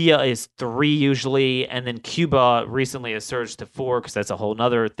India is 3 usually, and then Cuba recently has surged to 4 because that's a whole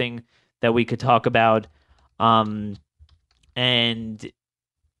nother thing that we could talk about. And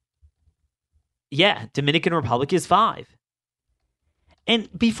yeah, Dominican Republic is 5. And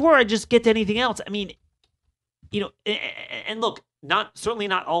before I just get to anything else, I mean, and look, certainly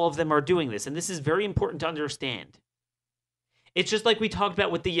not all of them are doing this, and this is very important to understand. It's just like we talked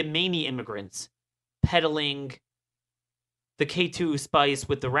about with the Yemeni immigrants peddling the K2 spice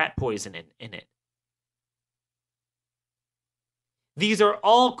with the rat poison in it. These are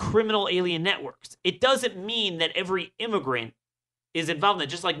all criminal alien networks. It doesn't mean that every immigrant is involved in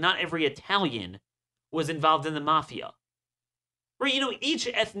it, just like not every Italian was involved in the mafia. Right? Each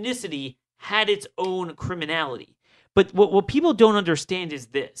ethnicity had its own criminality. But what people don't understand is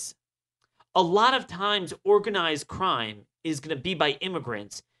this. A lot of times organized crime is going to be by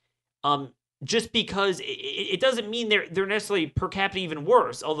immigrants, just because it doesn't mean they're necessarily per capita even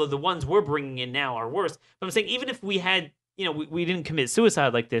worse, although the ones we're bringing in now are worse. But I'm saying even if we had, we didn't commit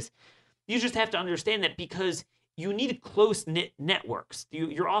suicide like this, you just have to understand that because you need close-knit networks.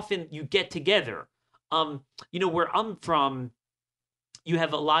 You get together. Where I'm from, you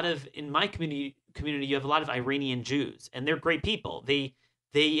have a lot of, in my community, you have a lot of Iranian Jews, and they're great people. They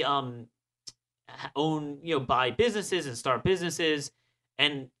own, buy businesses and start businesses,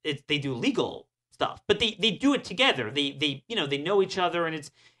 and they do legal stuff, but they do it together. They know each other, and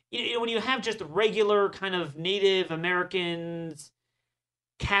it's, when you have just regular kind of Native Americans,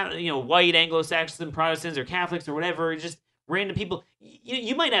 white Anglo-Saxon Protestants or Catholics or whatever, just random people,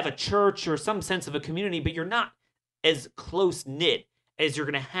 you might have a church or some sense of a community, but you're not as close-knit as you're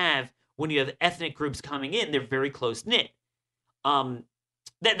going to have when you have ethnic groups coming in. They're very close-knit.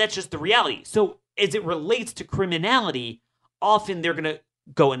 That's just the reality. So as it relates to criminality, often they're going to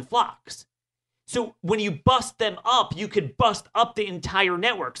go in flocks. So when you bust them up, you could bust up the entire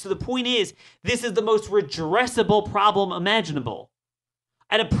network. So the point is, this is the most redressable problem imaginable.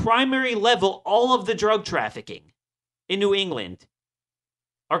 At a primary level, all of the drug trafficking in New England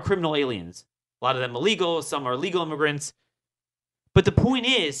are criminal aliens. A lot of them illegal, some are legal immigrants. But the point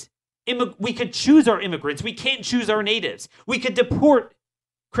is, we could choose our immigrants. We can't choose our natives. We could deport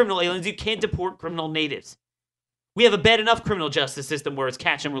criminal aliens. You can't deport criminal natives. We have a bad enough criminal justice system where it's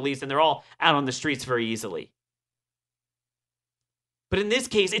catch and release, and they're all out on the streets very easily. But in this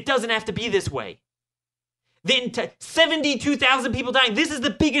case, it doesn't have to be this way. 72,000 people dying. This is the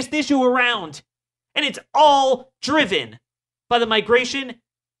biggest issue around. And it's all driven by the migration,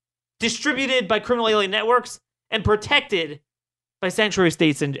 distributed by criminal alien networks, and protected by sanctuary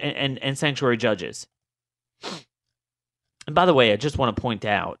states and sanctuary judges. And by the way, I just want to point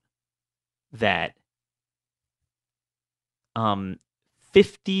out that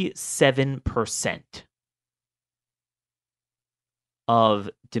 57% of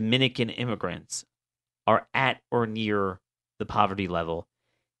Dominican immigrants are at or near the poverty level.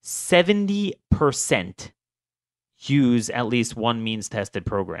 70% use at least one means-tested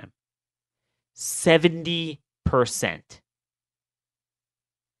program. 70%.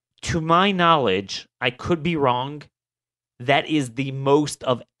 To my knowledge, I could be wrong, that is the most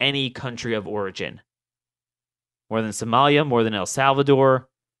of any country of origin. More than Somalia, more than El Salvador,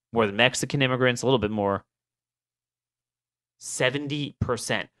 more than Mexican immigrants, a little bit more.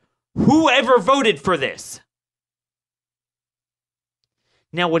 70%. Whoever voted for this?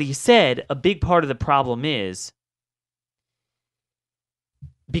 Now, what he said, a big part of the problem is,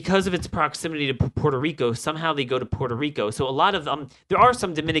 because of its proximity to Puerto Rico, somehow they go to Puerto Rico. So a lot of them, there are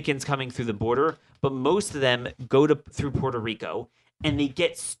some Dominicans coming through the border, but most of them go through Puerto Rico, and they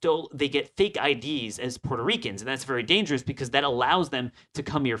get fake IDs as Puerto Ricans, and that's very dangerous because that allows them to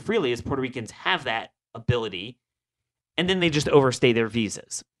come here freely, as Puerto Ricans have that ability, and then they just overstay their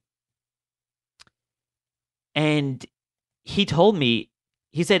visas. And he told me,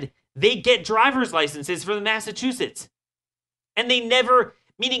 he said, they get driver's licenses from Massachusetts, and they never,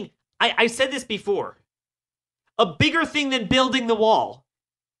 meaning, I said this before, a bigger thing than building the wall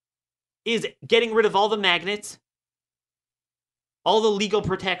is getting rid of all the magnets, all the legal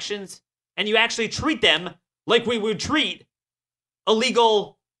protections, and you actually treat them like we would treat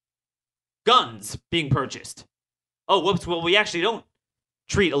illegal guns being purchased. Oh, whoops, well, we actually don't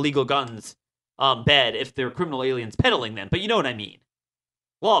treat illegal guns bad if they're criminal aliens peddling them, but you know what I mean.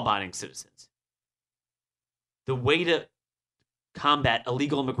 Law-abiding citizens. The way to combat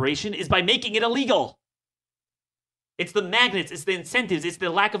illegal immigration is by making it illegal. It's the magnets, it's the incentives, it's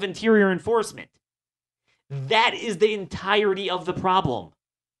the lack of interior enforcement. That is the entirety of the problem.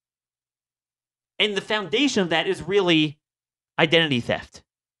 And the foundation of that is really identity theft.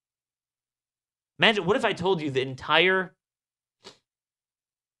 Imagine, what if I told you the entire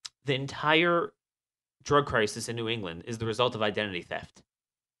drug crisis in New England is the result of identity theft?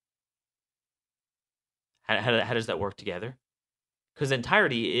 How does that work together? Because the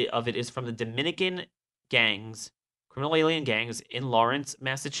entirety of it is from the Dominican gangs, criminal alien gangs in Lawrence,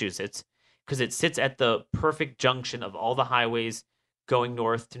 Massachusetts, because it sits at the perfect junction of all the highways going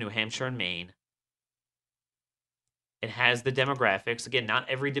north to New Hampshire and Maine. It has the demographics. Again, not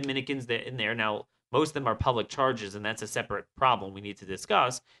every Dominican's in there. Now, most of them are public charges, and that's a separate problem we need to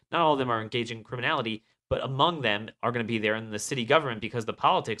discuss. Not all of them are engaging in criminality, but among them are going to be there in the city government because the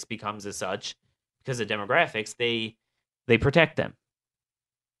politics becomes as such, because of demographics, they protect them.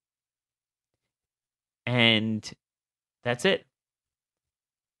 And that's it.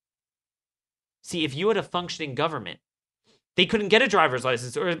 See, if you had a functioning government, they couldn't get a driver's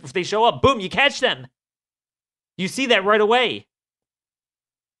license, or if they show up, boom, you catch them. You see that right away.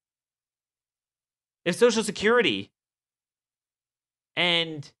 If Social Security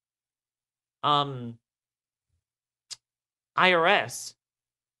and IRS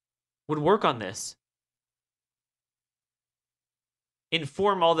would work on this,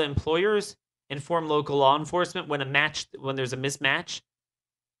 inform all the employers, inform local law enforcement when there's a mismatch.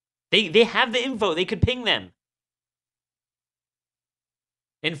 They have the info. They could ping them.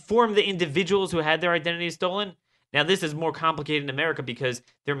 Inform the individuals who had their identities stolen. Now, this is more complicated in America because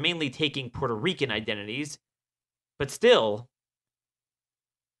they're mainly taking Puerto Rican identities. But still,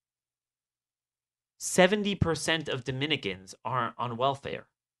 70% of Dominicans are on welfare.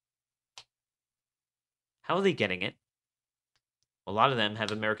 How are they getting it? A lot of them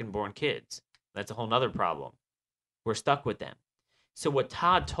have American-born kids. That's a whole nother problem. We're stuck with them. So what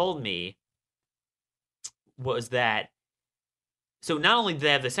Todd told me was that So not only do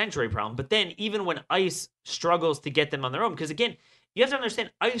they have the sanctuary problem, but then even when ICE struggles to get them on their own, because again, you have to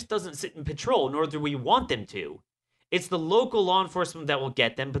understand, ICE doesn't sit in patrol, nor do we want them to. It's the local law enforcement that will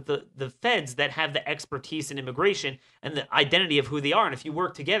get them, but the feds that have the expertise in immigration and the identity of who they are. And if you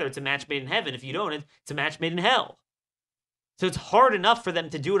work together, it's a match made in heaven. If you don't, it's a match made in hell. So it's hard enough for them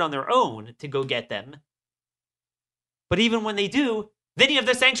to do it on their own to go get them. But even when they do, then you have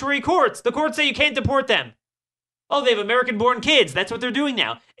the sanctuary courts. The courts say you can't deport them. Oh, they have American-born kids. That's what they're doing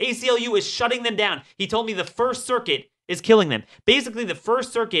now. ACLU is shutting them down. He told me the First Circuit is killing them. Basically, the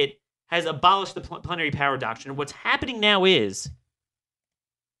First Circuit has abolished the plenary power doctrine. What's happening now is,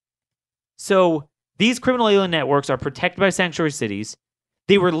 so these criminal alien networks are protected by sanctuary cities.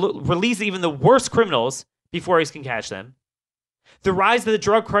 They release even the worst criminals before ICE can catch them. The rise of the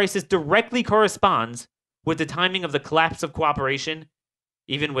drug crisis directly corresponds with the timing of the collapse of cooperation,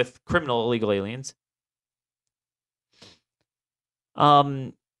 even with criminal illegal aliens.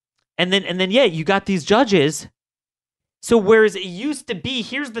 And then, yeah, you got these judges. So whereas it used to be,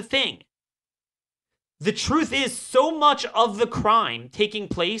 here's the thing. The truth is, so much of the crime taking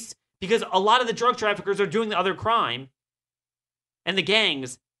place, because a lot of the drug traffickers are doing the other crime, and the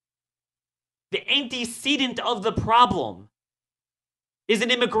gangs, the antecedent of the problem is an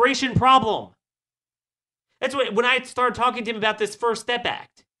immigration problem. That's what, when I started talking to him about this First Step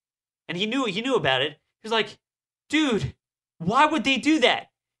Act, and he knew about it, he was like, dude, why would they do that?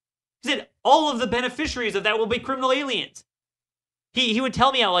 He said, all of the beneficiaries of that will be criminal aliens. He would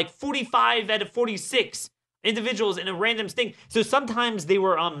tell me how like 45 out of 46 individuals in a random sting. So sometimes they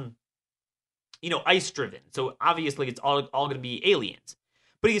were, ICE driven. So obviously it's all going to be aliens.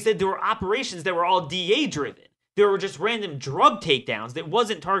 But he said there were operations that were all DA driven. There were just random drug takedowns that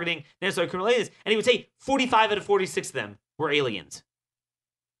wasn't targeting necessarily criminal aliens. And he would say 45 out of 46 of them were aliens.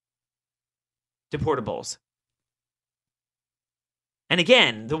 Deportables. And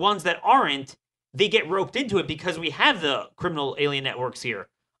again, the ones that aren't, they get roped into it because we have the criminal alien networks here.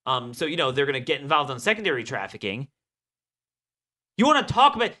 So, they're going to get involved on secondary trafficking. You want to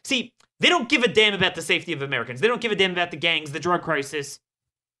talk about... See, they don't give a damn about the safety of Americans. They don't give a damn about the gangs, the drug crisis,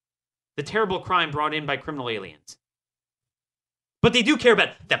 the terrible crime brought in by criminal aliens. But they do care about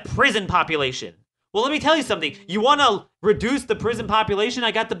the prison population. Well, let me tell you something. You want to reduce the prison population?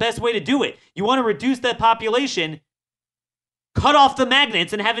 I got the best way to do it. You want to reduce that population... Cut off the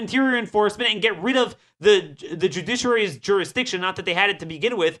magnets and have interior enforcement and get rid of the judiciary's jurisdiction, not that they had it to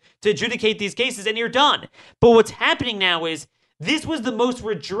begin with, to adjudicate these cases, and you're done. But what's happening now is this was the most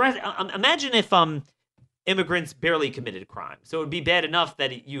imagine if immigrants barely committed crime. So it would be bad enough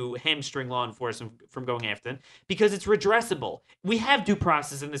that you hamstring law enforcement from going after them because it's redressable. We have due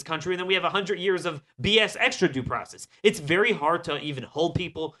process in this country, and then we have 100 years of BS extra due process. It's very hard to even hold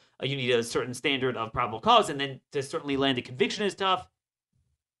people. You need a certain standard of probable cause, and then to certainly land a conviction is tough.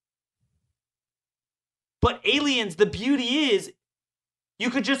 But aliens, the beauty is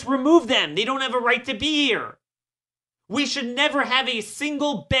you could just remove them. They don't have a right to be here. We should never have a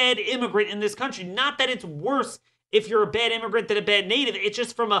single bad immigrant in this country. Not that it's worse if you're a bad immigrant than a bad native. It's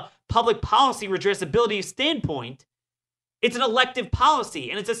just from a public policy redressability standpoint. It's an elective policy,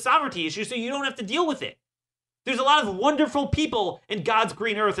 and it's a sovereignty issue, so you don't have to deal with it. There's a lot of wonderful people in God's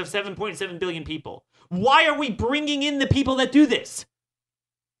green earth of 7.7 billion people. Why are we bringing in the people that do this?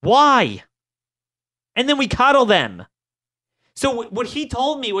 Why? And then we coddle them. So what he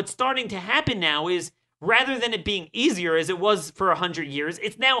told me, what's starting to happen now is, rather than it being easier as it was for 100 years,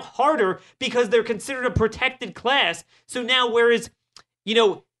 it's now harder because they're considered a protected class. So now whereas,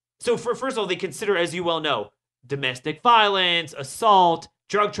 first of all, they consider, as you well know, domestic violence, assault,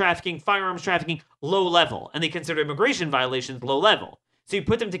 drug trafficking, firearms trafficking, low level. And they consider immigration violations low level. So you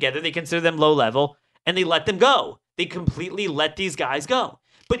put them together, they consider them low level, and they let them go. They completely let these guys go.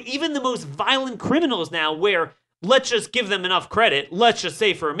 But even the most violent criminals now, where let's just give them enough credit, let's just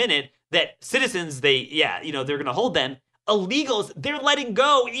say for a minute, that citizens, they're going to hold them. Illegals, they're letting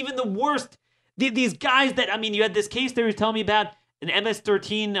go. Even the worst, these guys that, you had this case they were telling me about, an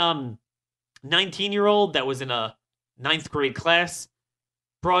MS-13 19-year-old that was in a 9th grade class,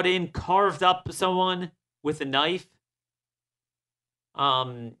 brought in, carved up someone with a knife.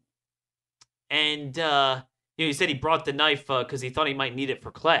 He said he brought the knife because he thought he might need it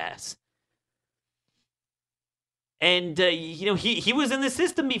for class. And, he was in the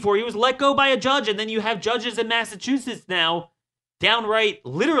system before. He was let go by a judge. And then you have judges in Massachusetts now downright,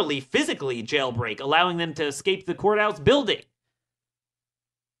 literally, physically jailbreak, allowing them to escape the courthouse building.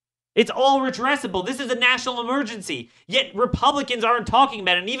 It's all redressable. This is a national emergency. Yet Republicans aren't talking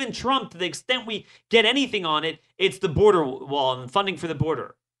about it. And even Trump, to the extent we get anything on it, it's the border wall and funding for the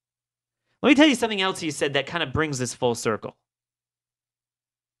border. Let me tell you something else he said that kind of brings this full circle.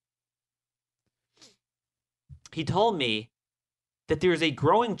 he told me that there's a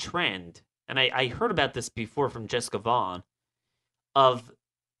growing trend, and I heard about this before from Jessica Vaughn, of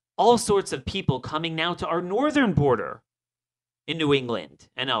all sorts of people coming now to our northern border in New England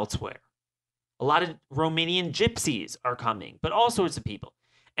and elsewhere. A lot of Romanian gypsies are coming, but all sorts of people.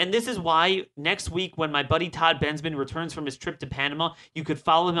 And this is why next week, when my buddy Todd Bensman returns from his trip to Panama, you could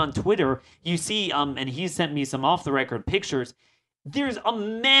follow him on Twitter. You see, and he sent me some off-the-record pictures. There's a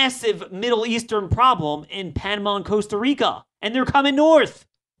massive Middle Eastern problem in Panama and Costa Rica, and they're coming north.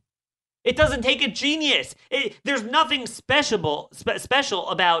 It doesn't take a genius. There's nothing special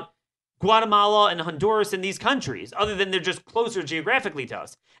about Guatemala and Honduras and these countries, other than they're just closer geographically to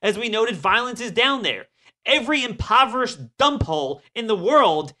us. As we noted, violence is down there. Every impoverished dump hole in the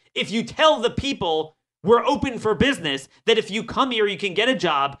world, if you tell the people we're open for business, that if you come here, you can get a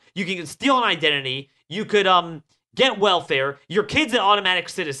job, you can steal an identity, you could get welfare, your kid's an automatic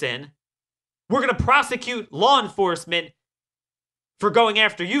citizen, we're going to prosecute law enforcement for going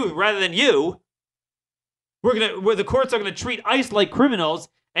after you rather than you. Where the courts are going to treat ICE like criminals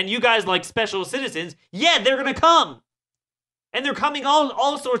and you guys like special citizens. Yeah, they're going to come. And they're coming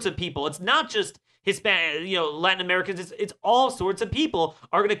all sorts of people. It's not just Hispanic, Latin Americans. It's all sorts of people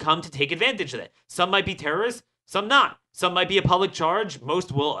are going to come to take advantage of that. Some might be terrorists, some not. Some might be a public charge.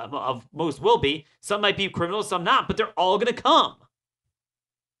 Most will be. Some might be criminals, some not. But they're all going to come.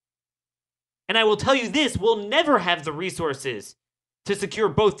 And I will tell you this: we'll never have the resources to secure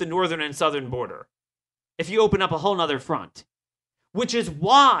both the northern and southern border if you open up a whole nother front. Which is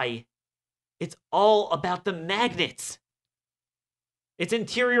why it's all about the magnets. It's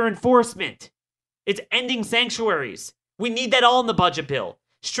interior enforcement. It's ending sanctuaries. We need that all in the budget bill.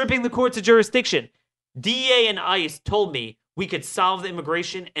 Stripping the courts of jurisdiction. DEA and ICE told me we could solve the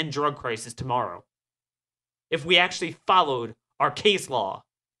immigration and drug crisis tomorrow if we actually followed our case law,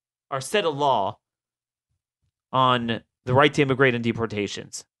 our set of law on the right to immigrate and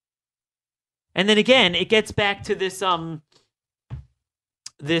deportations. And then again, it gets back to this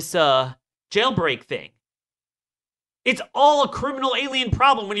jailbreak thing. It's all a criminal alien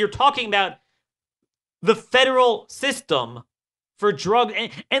problem when you're talking about the federal system for drug.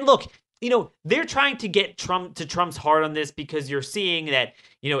 And look, they're trying to get Trump's heart on this because you're seeing that,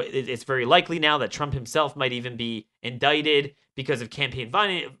 it's very likely now that Trump himself might even be indicted because of campaign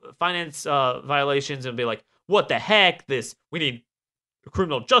finance violations, and be like, what the heck? We need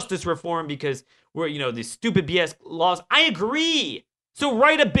criminal justice reform because we're, these stupid BS laws. I agree. So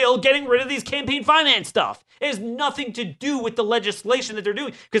write a bill getting rid of these campaign finance stuff. It has nothing to do with the legislation that they're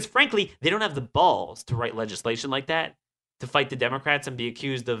doing. Because frankly, they don't have the balls to write legislation like that, to fight the Democrats and be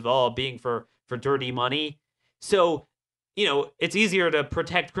accused of being for dirty money. So, it's easier to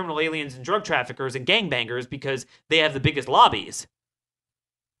protect criminal aliens and drug traffickers and gangbangers because they have the biggest lobbies.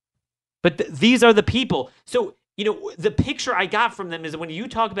 But these are the people. So, the picture I got from them is that when you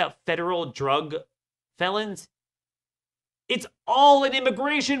talk about federal drug felons, it's all an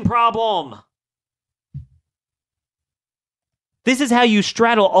immigration problem. This is how you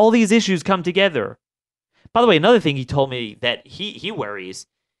straddle all these issues come together. By the way, another thing he told me that he worries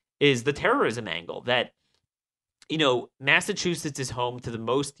is the terrorism angle. That, Massachusetts is home to the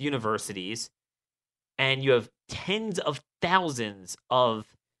most universities, and you have tens of thousands of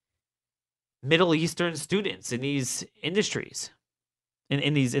Middle Eastern students in these industries,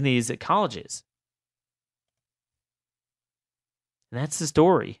 in these colleges. And that's the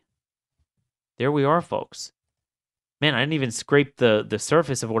story. There we are, folks. Man, I didn't even scrape the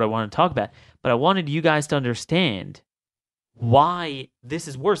surface of what I want to talk about, but I wanted you guys to understand why this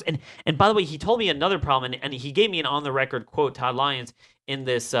is worse. And by the way, he told me another problem, and he gave me an on-the-record quote, Todd Lyons, in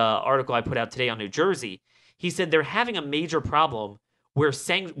this article I put out today on New Jersey. He said they're having a major problem where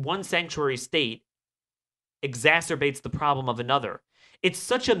one sanctuary state exacerbates the problem of another. It's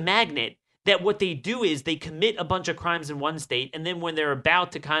such a magnet that what they do is they commit a bunch of crimes in one state, and then when they're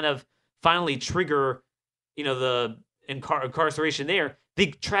about to kind of finally trigger, the incarceration there, they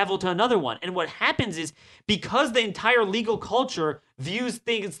travel to another one. And what happens is, because the entire legal culture views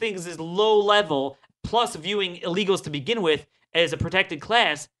things as low level, plus viewing illegals to begin with as a protected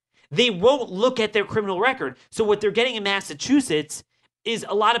class, they won't look at their criminal record. So what they're getting in Massachusetts is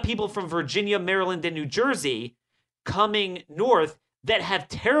a lot of people from Virginia, Maryland, and New Jersey coming north that have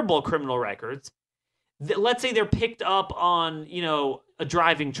terrible criminal records. Let's say they're picked up on, a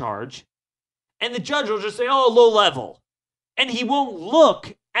driving charge, and the judge will just say, oh, low level. And he won't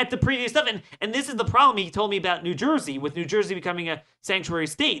look at the previous stuff. And this is the problem he told me about New Jersey, with New Jersey becoming a sanctuary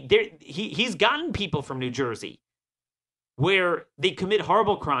state. He's gotten people from New Jersey where they commit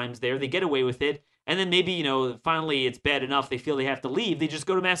horrible crimes there, they get away with it, and then maybe, finally it's bad enough, they feel they have to leave, they just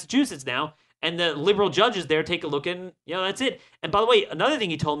go to Massachusetts now, And the liberal judges there take a look and, that's it. And by the way, another thing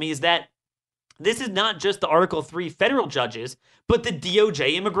he told me is that this is not just the Article 3 federal judges, but the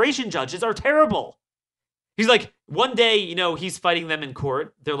DOJ immigration judges are terrible. He's like, one day, he's fighting them in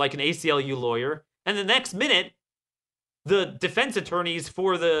court. They're like an ACLU lawyer. And the next minute, the defense attorneys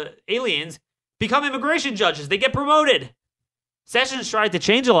for the aliens become immigration judges. They get promoted. Sessions tried to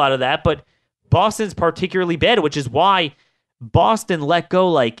change a lot of that, but Boston's particularly bad, which is why Boston let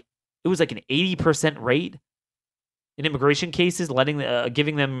go it was like an 80% rate in immigration cases,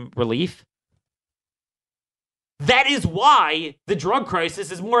 giving them relief. That is why the drug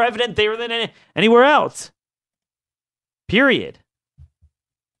crisis is more evident there than anywhere else. Period.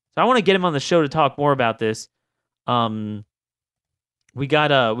 So I want to get him on the show to talk more about this. We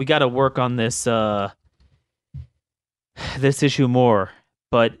gotta work on this this issue more.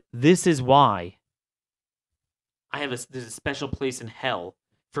 But this is why there's a special place in hell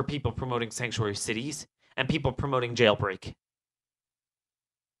for people promoting sanctuary cities and people promoting jailbreak.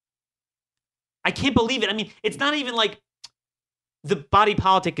 I can't believe it. I mean, it's not even like the body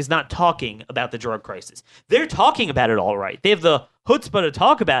politic is not talking about the drug crisis. They're talking about it all right. They have the chutzpah to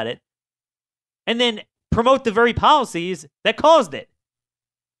talk about it and then promote the very policies that caused it.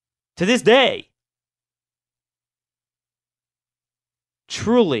 To this day.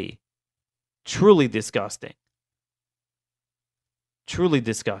 Truly, truly disgusting. Truly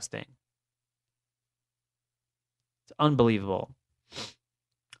disgusting. It's unbelievable.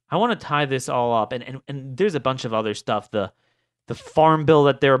 I want to tie this all up, and there's a bunch of other stuff. The farm bill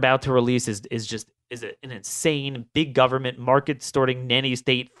that they're about to release is an insane big government market distorting nanny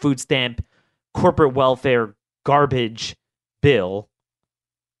state food stamp corporate welfare garbage bill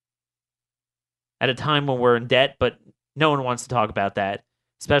at a time when we're in debt, but no one wants to talk about that,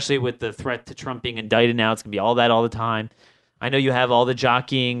 especially with the threat to Trump being indicted now. It's going to be all that all the time. I know you have all the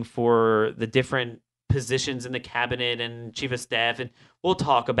jockeying for the different positions in the cabinet and chief of staff, and we'll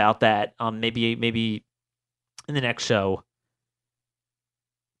talk about that maybe in the next show.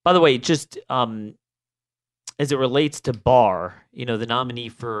 By the way, just as it relates to Barr, the nominee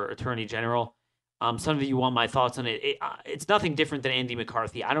for Attorney General, some of you want my thoughts on it. It's nothing different than Andy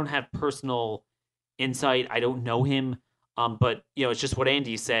McCarthy. I don't have personal insight. I don't know him, but it's just what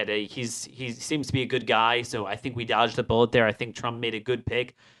Andy said. He seems to be a good guy, so I think we dodged the bullet there. I think Trump made a good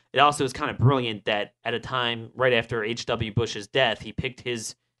pick. It also is kind of brilliant that at a time right after H.W. Bush's death, he picked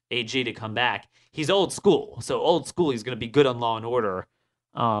his AG to come back. He's old school, so old school. He's going to be good on Law and Order.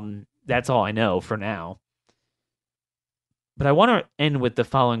 That's all I know for now. But I want to end with the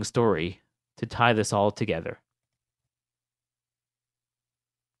following story to tie this all together.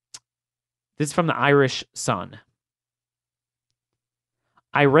 This is from the Irish Sun.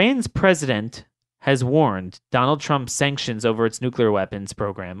 Iran's president has warned Donald Trump's sanctions over its nuclear weapons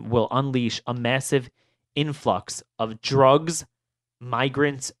program will unleash a massive influx of drugs,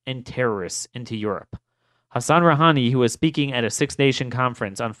 migrants, and terrorists into Europe. Hassan Rouhani, who was speaking at a Six-Nation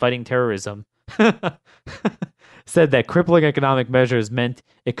conference on fighting terrorism, said that crippling economic measures meant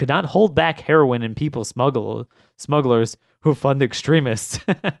it could not hold back heroin and people smugglers who fund extremists.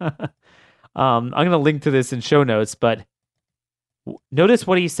 I'm going to link to this in show notes, but notice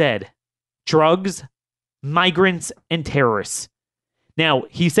what he said. Drugs, migrants, and terrorists. Now,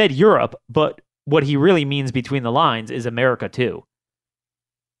 he said Europe, but what he really means between the lines is America too.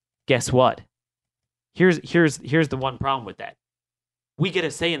 Guess what? Here's the one problem with that. We get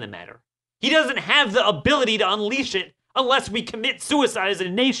a say in the matter. He doesn't have the ability to unleash it unless we commit suicide as a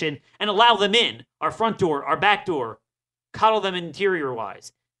nation and allow them in our front door, our back door, coddle them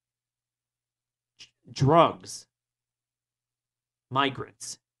interior-wise. Drugs,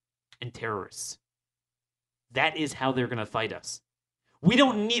 migrants, and terrorists. That is how they're going to fight us. We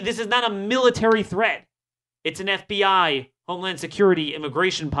don't need, this is not a military threat. It's an FBI, Homeland Security,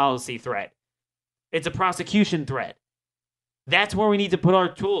 immigration policy threat. It's a prosecution threat. That's where we need to put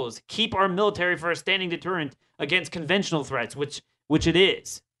our tools. Keep our military for a standing deterrent against conventional threats, which it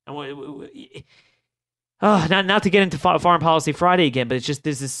is. And not to get into Foreign Policy Friday again, but it's just,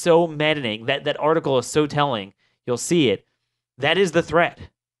 this is so maddening. That article is so telling. You'll see it. That is the threat.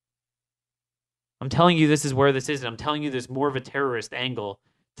 I'm telling you this is where this is, and I'm telling you there's more of a terrorist angle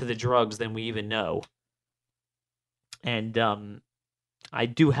to the drugs than we even know. And I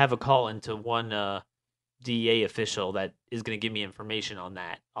do have a call into one DEA official that is going to give me information on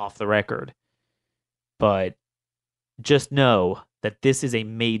that off the record. But just know that this is a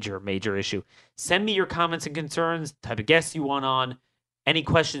major, major issue. Send me your comments and concerns, type of guests you want on, any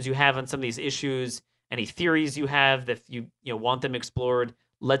questions you have on some of these issues, any theories you have that you want them explored.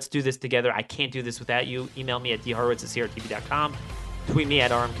 Let's do this together. I can't do this without you. Email me at dhorowitz@crtv.com. Tweet me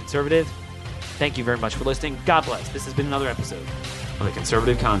at rmconservative. Thank you very much for listening. God bless. This has been another episode of The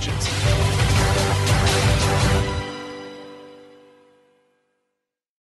Conservative Conscience.